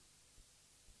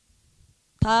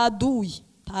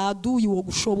taduyi wo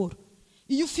gushobora.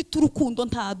 Iyo ufite urukundo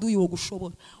ntaduyi wo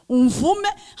gushobora. Umvume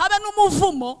habe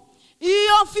n'umuvumo.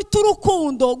 Iyo mfite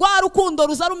urukundo, rwa rukundo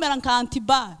ruza rumera nka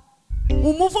antibari.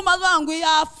 Umuvumo azangu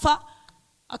yapfa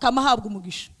akamahabwa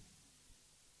umugisha.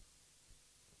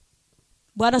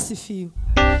 Bwana sifiwe.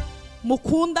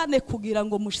 Mukundane kugira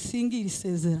ngo musingire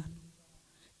isezerano,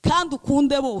 kandi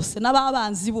ukunde bose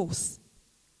n'ababanzi bose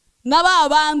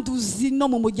n'ababanduzi no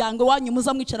mu muryango wanyu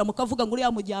muza mwicara mukavuga ngo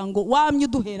uriya muryango wamye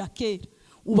uduhera kera,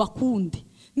 ubakunde.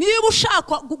 Niba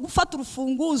ushaka gufata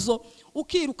urufunguzo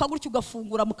ukiruka gutyo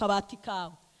ugafungura mu kabati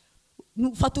kawe,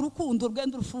 ufata urukundo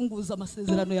rwenda urufunguza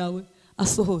amasezerano yawe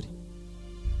asohore.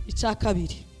 Icya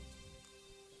kabiri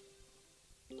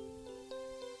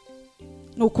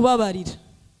ni ukubabarira.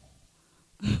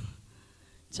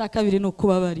 Icya kabiri ni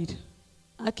ukubabarira.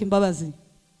 Akimbabazi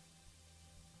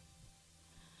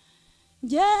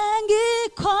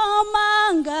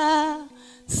ngengikomanga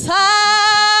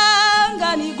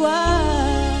sanganirwa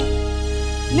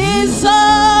nizo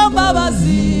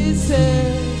mbabazi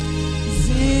ze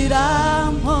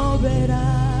zirampobera.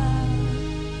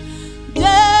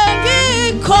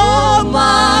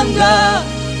 Ngengikomanga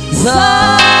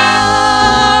sanganirwa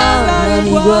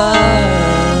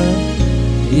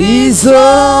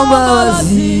izo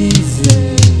mbabazi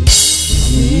ze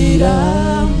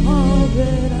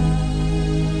zirampobera.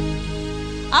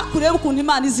 Akureba ukuntu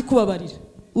Imana izi kubabarira.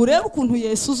 Urebe ukuntu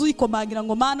Yesu uzuyikomangira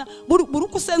ngo Mana buri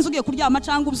uko usenze ugiye kuryama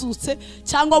cyangwa ubyutse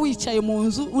cyangwa wicaye mu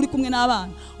nzu uri kumwe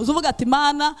n'abana, uzuvuga ati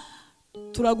Mana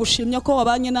turagushimye ko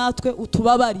wabanye natwe,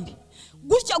 utubabarire.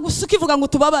 Gutya gusa ukivuga ngo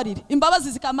utubabarire,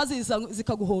 imbabazi zikamaze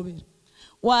zikaguhobera.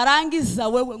 Warangiza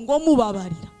wewe ngo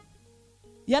mubabarira.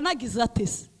 Yanagize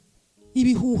atese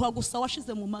ibihuha gusa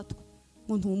washize mu matwi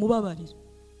ngo ntumubabarire.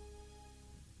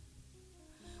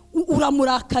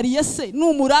 Uramurakariye se,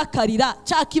 numurakarira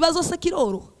cya kibazo se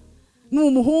kiroroha,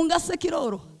 numuhunga se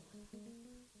kiroroha.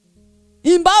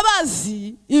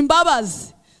 Imbabazi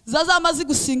zazamaze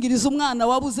gusingiriza umwana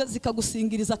wabuze,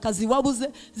 zikagusingiriza akazi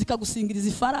wabuze, zikagusingiriza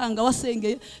ifaranga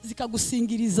wasengeye,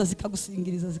 zikagusingiriza.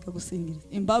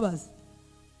 Imbabazi.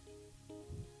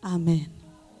 Amen.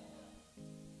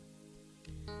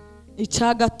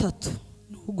 Icya gatatu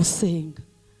ni ugusenga.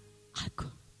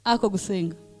 Ako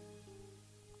gusenga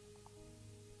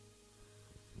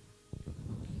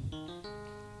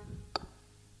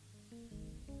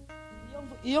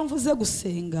iyo mvuze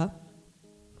gusenga,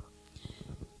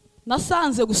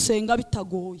 nasanze gusenga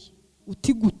bitagoye.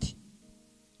 Uti gute?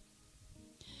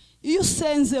 Iyo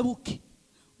usenze buke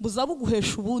buza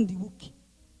buguhesha ubundi buke,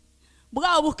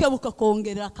 bwa buke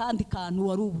bukakongerera kandi kantu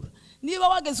warubura. Niba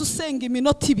wageze usenga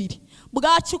iminota 2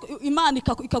 bwacyo Imana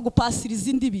ikagupasira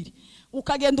izindi 2,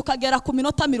 ukagenda ukagera ku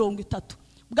minota 30,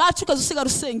 bwacyo ukazusigara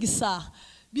usenga isaha,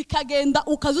 bikagenda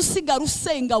ukazusigara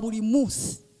usenga buri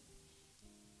munsi.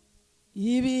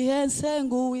 Ibihe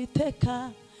nsenga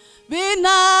Uwiteka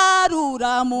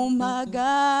binarura mu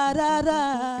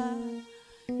magarara,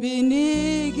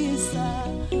 binigisa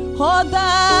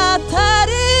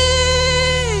hodatari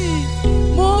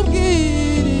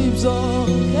mubwira ibyo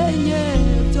enye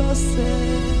byose.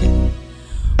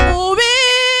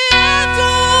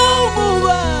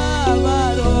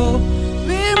 Ubumubabaro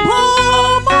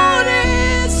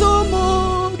bimpumuriza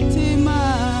umutima,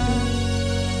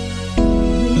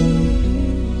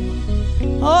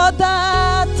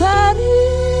 hodatari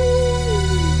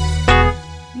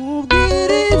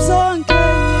mubwira ibyo enye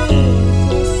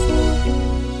byose.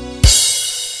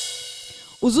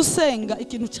 Uzusenga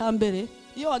ikintu cya mbere.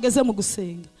 Iyo wageze mu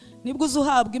gusenga nibwo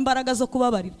uzuhabwa imbaraga zo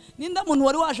kubabarira. Ninda muntu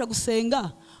wari waje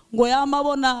gusenga ngo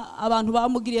yamabona abantu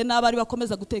bamugiriye n'abari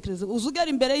bakomeza gutekereza, uzugera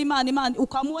imbere y'Imana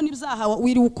ukamubona ibyaha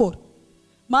wiri ukora.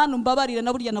 Mana umbabarire,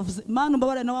 na burya navuze Mana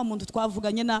umbabarire na wa muntu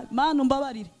twavuganye na Mana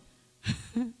umbabarire.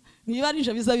 Niba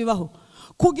arinje biza bibaho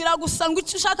kugira gusa ngo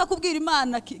icyo ushaka kubwira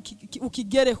Imana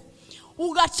ukigereho,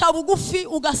 ugaca bugufi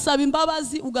ugasaba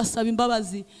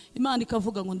imbabazi, Imana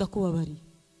ikavuga ngo ndakubabariye.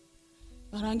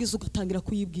 Barangiza ugatangira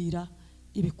kuyibwira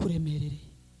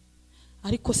ibikuremerereye.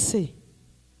 Ariko se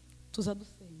tuza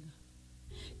dusenga,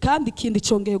 kandi ikindi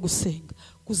cyongeye gusenga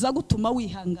kuza gutuma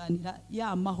wihanganira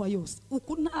ya mahwa yose.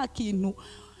 Uku nta kintu,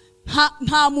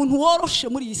 nta muntu woroshe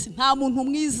muri iyi si, nta muntu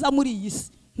mwiza muri iyi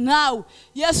si nawe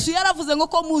Yesu yaravuze ngo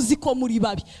ko muzi ko muri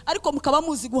babi ariko mukaba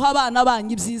muzi guha abana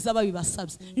banyu ibyiza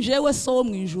babibasabye njewe so wo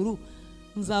mu ijuru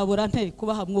nzabura nte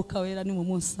kubaha mwuka wera ni mu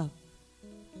munsi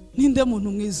ninde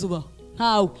muntu mwizubaho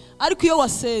ntawe ariko iyo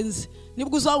wasenze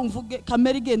nibwo uzawumvuge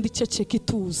kamera igenda iceceka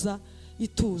ituza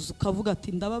ukavuga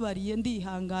ati ndababariye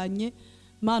ndihanganye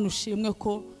Mana ushimwe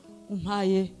ko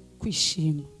umpaye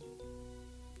kwishima.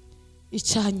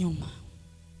 Icyanyuma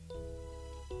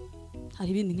hari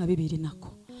ibindi nka bibiri nako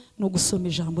no gusoma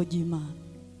ijambo ry'Imana.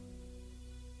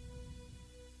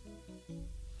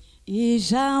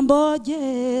 Ijambo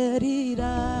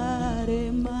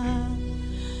rirarema,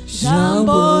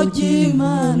 ijambo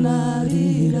ry'Imana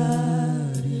rirarema,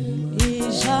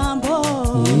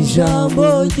 ijambo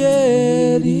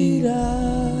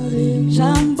rirarema,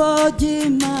 ijambo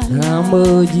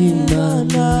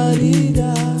ry'Imana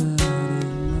rirarema.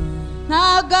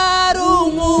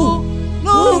 Nagarumu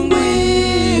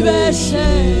numwibeshe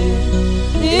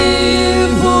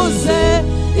ivuze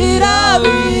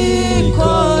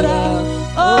irabikora.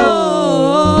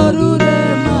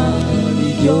 Rurema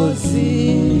iryo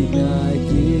zina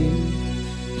rye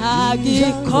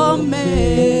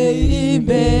ntagikomeye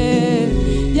imbere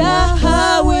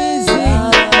yahawe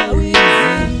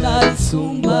izina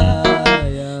risumba,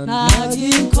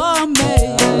 ntagikomeye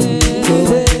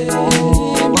imbere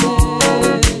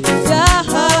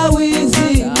yahawe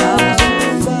izina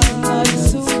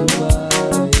risumba.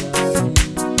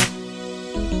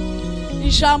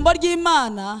 Ijambo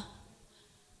ry'Imana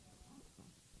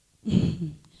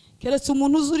keretse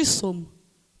umuntu uzurisoma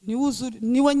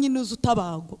niwe nyine uzi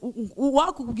utabagwa.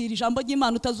 Wakubwira ijambo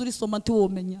ry'Imana utazurisoma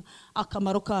ntiwomenya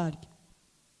akamaro karyo.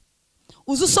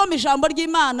 Uzi usoma ijambo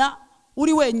ry'Imana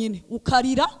uri wenyine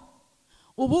ukarira,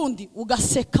 ubundi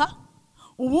ugaseka,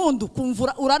 ubundi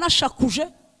ukumva uranashakuje,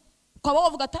 ukaba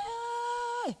wavuga ati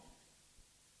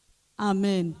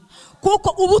amen,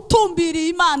 kuko ubutumbiriye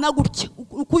Imana gutya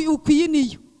ukwiye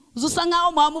niyo. Uzusa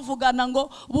nkaho mwamuvugana ngo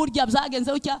burya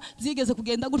byagenze gutya, zigeze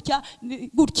kugenda gutya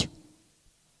gutya.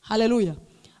 Haleluya.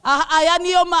 Aya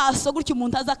niyo maso gutya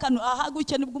umuntu azakano. Aha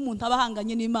gutya nibwo umuntu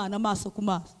abahanganye n'Imana maso ku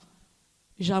maso.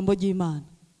 Ijambo ry'Imana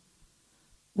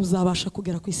uzabasha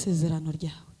kugera ku isezerano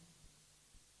ryawe.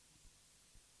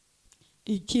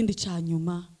 Ikindi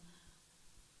cyanyuma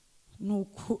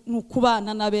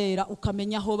nukubana nabera,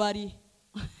 ukamenya aho bari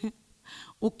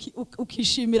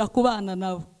ukishimira kubana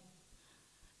nabo.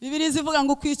 Bibiri zivuga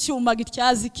ngo kwicyuma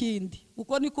gityaza ikindi,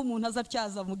 uko niko umuntu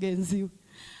azatyaza mugenzi we.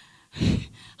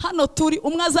 Hano turi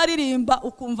umwe azaririmba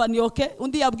ukumva ni okay,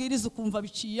 undi yabwiriza ukumva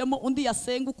biciyemo, undi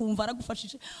yasenga ukumva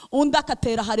aragufashije, undi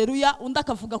akatera haleluya, undi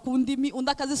akavuga ku ndimi,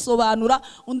 undi akazisobanura,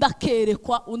 undi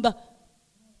akerekwa,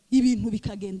 ibintu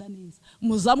bikagenda neza.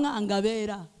 Muzamwanga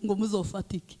bera ngo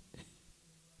muzofatike.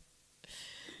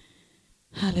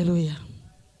 Haleluya.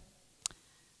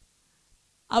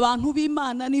 Abantu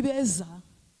b'Imana ni beza,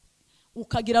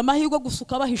 ukagira amahirwe gusa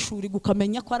ukabahishurira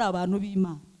ukamenya ko ari abantu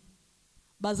b'Imana,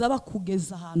 baza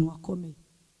bakugeza ahantu hakomeye.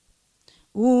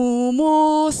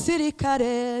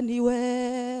 Umusirikare niwe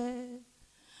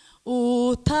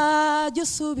utajya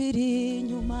usubira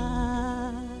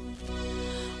inyuma,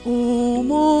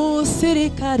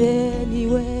 umusirikare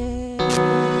niwe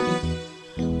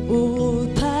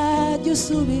utajya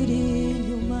usubira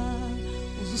inyuma.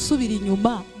 Uzusubira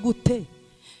inyuma gute?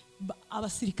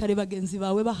 Abasirikare bagenzi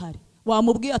bawe bahari,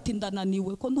 wamubwiye ati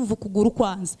ndananiwe ko nduva ukuguru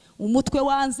kwanze, umutwe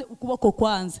wanze, ukuboko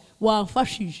kwanze,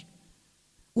 wamfashije.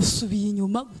 Usubiye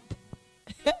inyuma gute?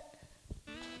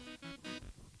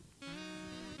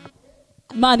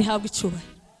 Imana ihabwa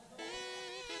icyubahiro.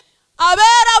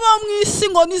 Abera bo mu isi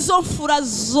ngo nizo mfura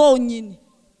zonyine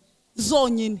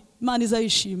Imana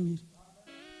izayishimira.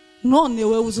 None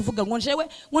wewe uzuvuga ngo njewe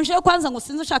kwanza ngo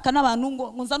sinzi nshaka n'abantu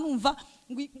ngo nza numva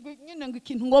nyine ngo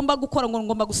ikintu ngomba gukora ngo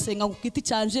ngomba gusenga ngo giti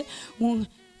cyanje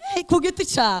ku giti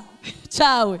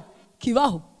cyawe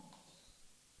kibaho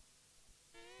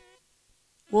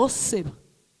wose.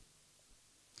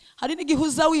 Hari n'igihe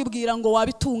uza wibwira ngo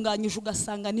wabitunganyije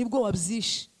ugasanga nibwo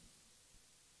wabyishe,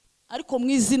 ariko mu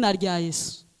izina rya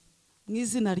Yesu, mu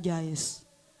izina rya Yesu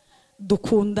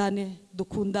dukundane,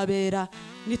 dukunda bera,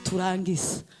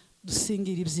 niturangiza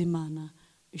dusingira iby'Imana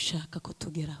ishaka ko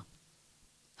tugeraho.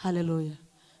 Haleluya.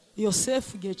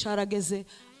 Yosefu igihe carageze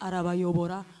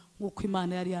arabayobora nk'uko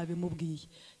Imana yari yabimubwiye,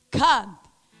 kandi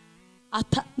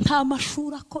nta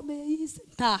mashuri akomeye yize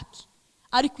ntaki,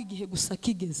 ariko igihe gusa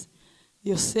kigeze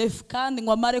Yosefu kandi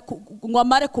ngo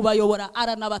amare kubayobora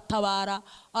aranabatabara,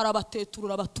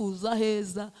 arabateturura batuza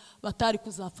heza batari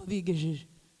kuzapfa bigejeje.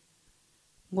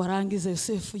 ngo arangize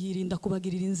Yosefu yirinda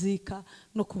kubagirira inzika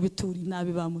no kubitura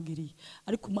inabi bamugiriye.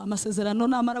 Ariko amasezerano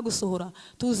namara gusohora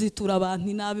tuzitura abantu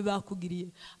inabi bakugiriye,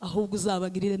 ahubwo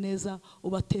uzabagirire neza,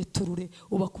 ubateturure,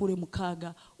 ubakure mu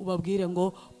kaga, ubabwire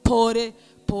ngo pore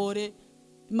pore,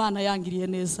 Imana yangiriye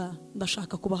neza,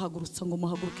 ndashaka kubahagurutsa ngo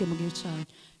muhaguruke mu gihe cyanyu.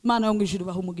 Imana yo mu ijuru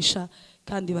baha umugisha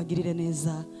kandi bagirire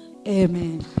neza.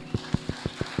 Amen.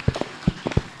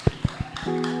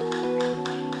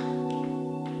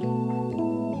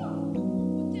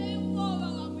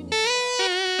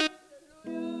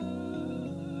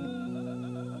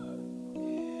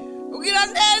 Ugira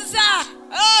neza.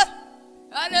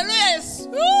 Haleluya Yesu.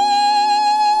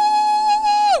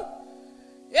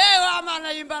 Yewe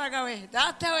Mana y'imbaraga we,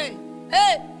 data we.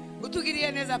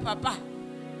 Utugiriye neza papa.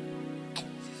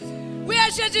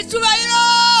 Wiyasheje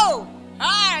icyubahiro.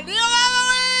 Niyo baba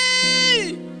we.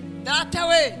 Data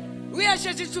we,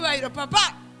 wiyasheje icyubahiro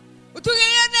papa.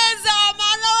 Utugiriye neza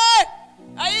Mana we.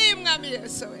 Ayi mwami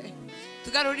Yesu we.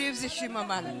 Tugaruriye ibyishimo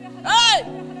Mana.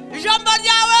 Ijambo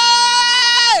ryawe.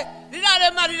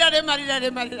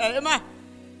 Rirarema.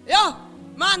 Yo,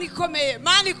 Mana ikomeye,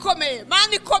 Mana ikomeye,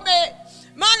 Mana ikomeye.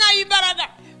 Mana y'imbaraga,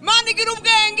 Mana igira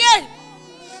ubwenge.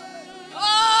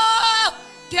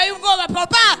 Teye ubwoba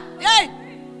papa.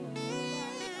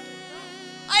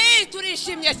 Ayi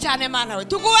turishimye cyane Mana we.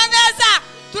 Tuguwe neza,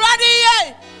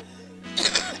 turariye.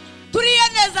 Turiye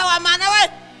neza wa Mana we.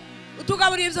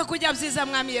 Utugaburiye ibyo kujya byiza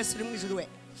mwami Yesu uri mu ijuru we.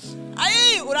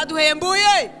 Ayi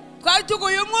uraduhembuye. Twari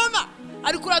tuguye umwuma,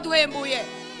 ariko uraduhembuye.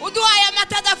 Uduhaye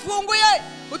amata adafunguye.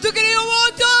 Utugiriye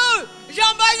ubuntu.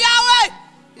 Ijambo ryawe.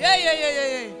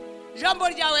 Ijambo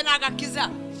ryawe nagakiza.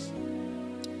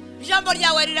 Ijambo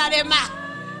ryawe rirarema.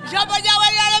 Ijambo ryawe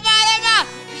rirarema.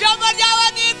 Ijambo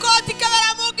ryawe ni ikoti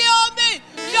kabera mu gihombi.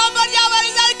 Ijambo ryawe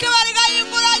rizarikaba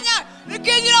rigahinguranya,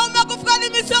 rikinjira mu magufwa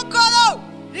n'imisokoro,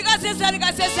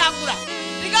 rigasesangura,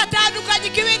 rigatandukanya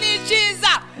ikibi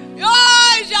n'icyiza.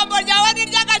 Ijambo ryawe ni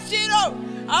ry'agaciro.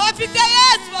 Abafite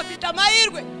Yesu bafite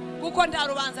amahirwe, kuko nta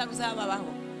rubanza ruzababaho.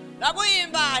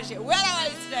 Naguhimbaje wera wa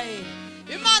Isirayeli,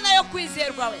 Imana yo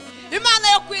kwizerwa we,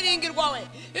 Imana yo kwiringirwa we,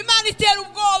 Imana itera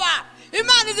ubwoba,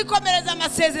 Imana izikomereza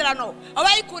amasezerano,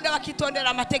 abayikunda bakitondera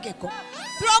amategeko.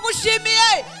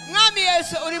 Turagushimiye mwami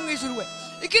Yesu uri mu ijuru we.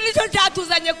 Iki nicyo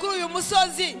cyatuzanye kuri uyu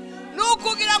musozi,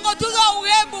 nukugira ngo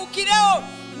tuzawuhembukireho,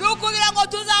 nukugira ngo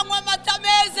tuzanywe amata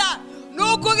meza,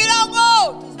 nukugira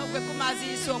ngo tuzagwe ku mazi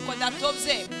y'isoko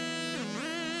datobye.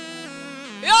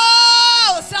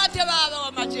 Asante Baba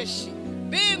wa majeshi,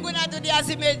 mbingu na dunia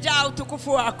zimejaa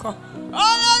utukufu wako.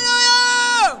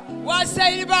 Haleluya!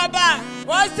 Wastahili Baba,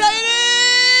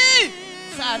 wastahili.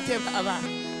 Asante Baba,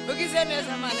 ugize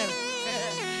neza Mana.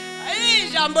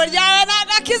 Ijambo ryawe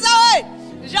nagakiza we,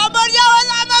 ijambo ryawe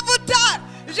n'amavuta,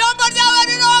 ijambo ryawe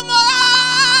riromora.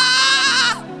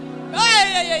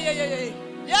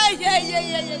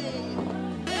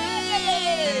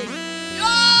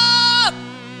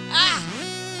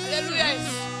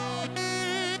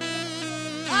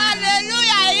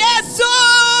 Hallelujah, Yesu.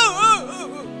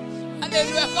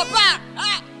 Hallelujah, Papa.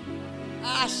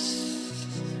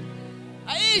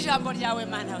 Ijambo ryawe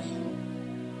Mana we.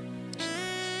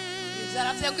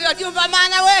 Zarafye ngo yumva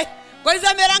Mana we. Ngo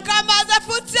izamera nk'amazi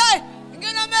afutse.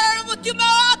 Ngino merera umutima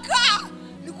waka.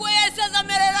 Niko Yesu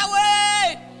azamerera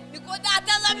we. Niko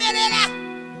data azamerera.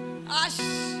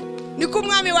 Niko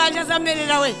umwami waje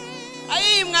azamerera we.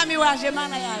 Mwami waje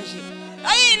Mana yaje.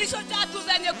 Nicyo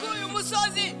cyatuzanye kuri uyu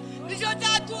musozi. Nicyo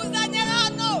cyatuzanye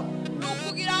hano.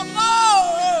 Nukugira ngo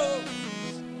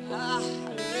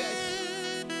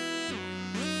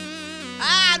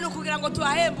nukugira ngo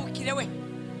tuhahembukire we.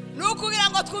 Nukugira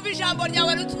ngo twumve ijambo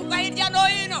ryawe ruturuka hirya no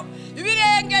hino.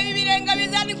 Ibirenga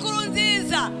bizana inkuru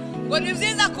nziza. Ngo ni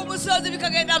byiza ku musozi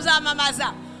bikagenda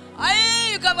byamamaza.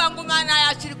 Ukavuga ngo Imana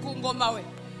yakiri ku ngoma we.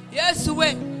 Yesu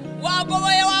we,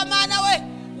 wagoboye wa Mana we.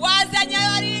 Wazanye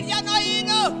bari hirya no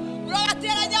hino.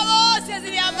 Urabateranya bose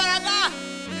ziriya mbaraga.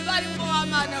 Zibarimo wa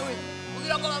Mana we.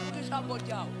 Kugira ngo bavuge ijambo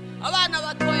ryawe. Abana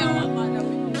batoya wa Mana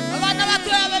we. Abana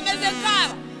batoya bameze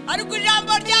nk'aba, ariko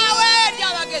ijambo ryawe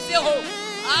ryabagezeho.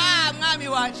 Mwami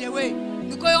waje we.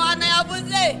 Niko Yohana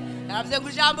yavuze. Yavuze ngo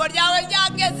ijambo ryawe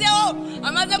ryagezeho.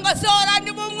 Amaze ngo sohora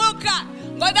ndi mu mwuka.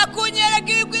 Ngo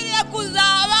ndakunyereka ibikwiriye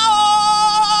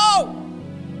kuzabaho.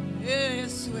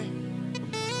 Yesu we.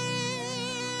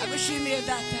 Nagushimiye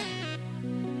data.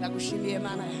 Nagushimiye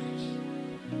Mana yaje.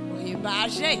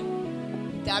 Uhimbaje.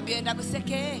 Itabye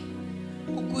ndagusekeye.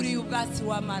 Ukuri ubwatsi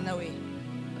wa Mana we.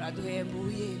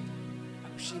 Uraduhembuye.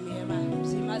 Nagushimiye Mana.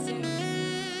 Byimaze.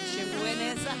 Ushenguwe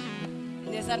neza.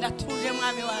 Neza ndatuje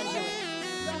mwami waje we.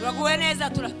 Uraguwe neza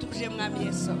turatuje mwami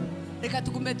Yesu. reka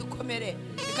tugume dukomere,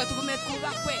 reka tugume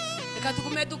twubakwe, reka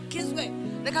tugume dukizwe,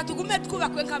 reka tugume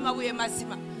twubakwe nk'amabuye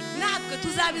mazima. Natwe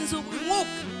tuzaba inzu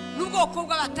y'umwuka n'ubwoko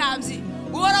bw'abatambyi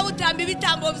buhora butamba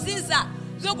ibitambo byiza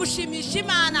byo gushimisha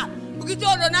Imana mu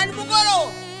gitondo na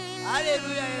nimugoroba.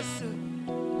 Haleluya Yesu,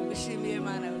 gushimiye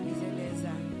Imana ugize neza,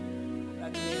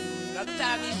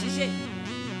 uradutamishije,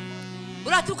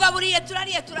 uratugaburiye,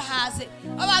 turariye turahaze,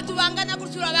 abantu bangana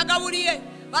gutyo urabagaburiye,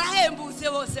 barahembutse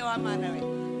bose wa Mana we.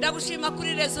 Ndagushima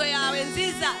kuri rezo yawe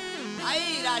nziza,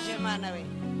 ayiraje Mana we,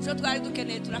 cyo twari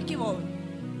dukeneye turakibonye.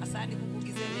 Asandi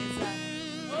kukugize neza,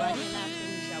 bari natwe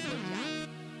ijambo ryawe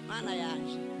Mana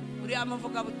yaje, uri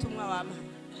amavuga butumwa wa Mana,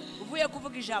 uvuye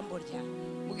kuvuga ijambo ryawe,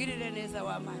 mugirire neza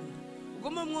wa Mana.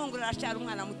 Ugume umwungura arashara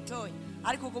umwana mutoya,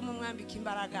 ariko ugume umwambika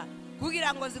imbaraga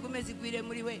kugira ngo zigume zigwire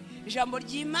muri we. Ijambo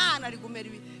ry'Imana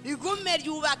rigume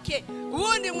ryubake,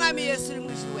 ubundi mwami Yesu uri mu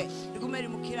ijuru we rigume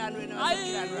rimukiranure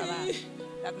n'abakiranura abantu.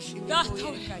 Ndagushimiye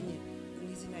werekanye mu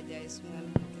izina rya Yesu umwana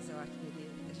mwiza wacu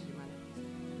ndashimana.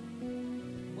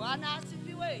 Bwana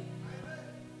asifiwe.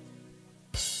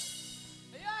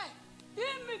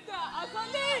 Imita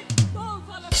azali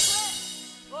tozale fe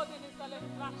odini sale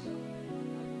flash.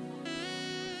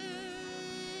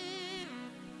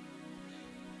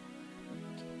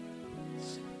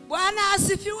 Bwana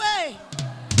asifiwe.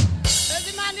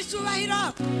 Imana icyubahiro.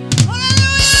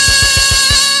 Haleluya.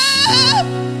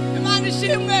 Imana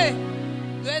ishimwe.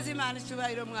 Imana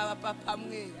icyubahiro mwaba papa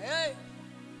mwe.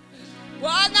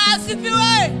 Bwana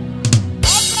asifiwe.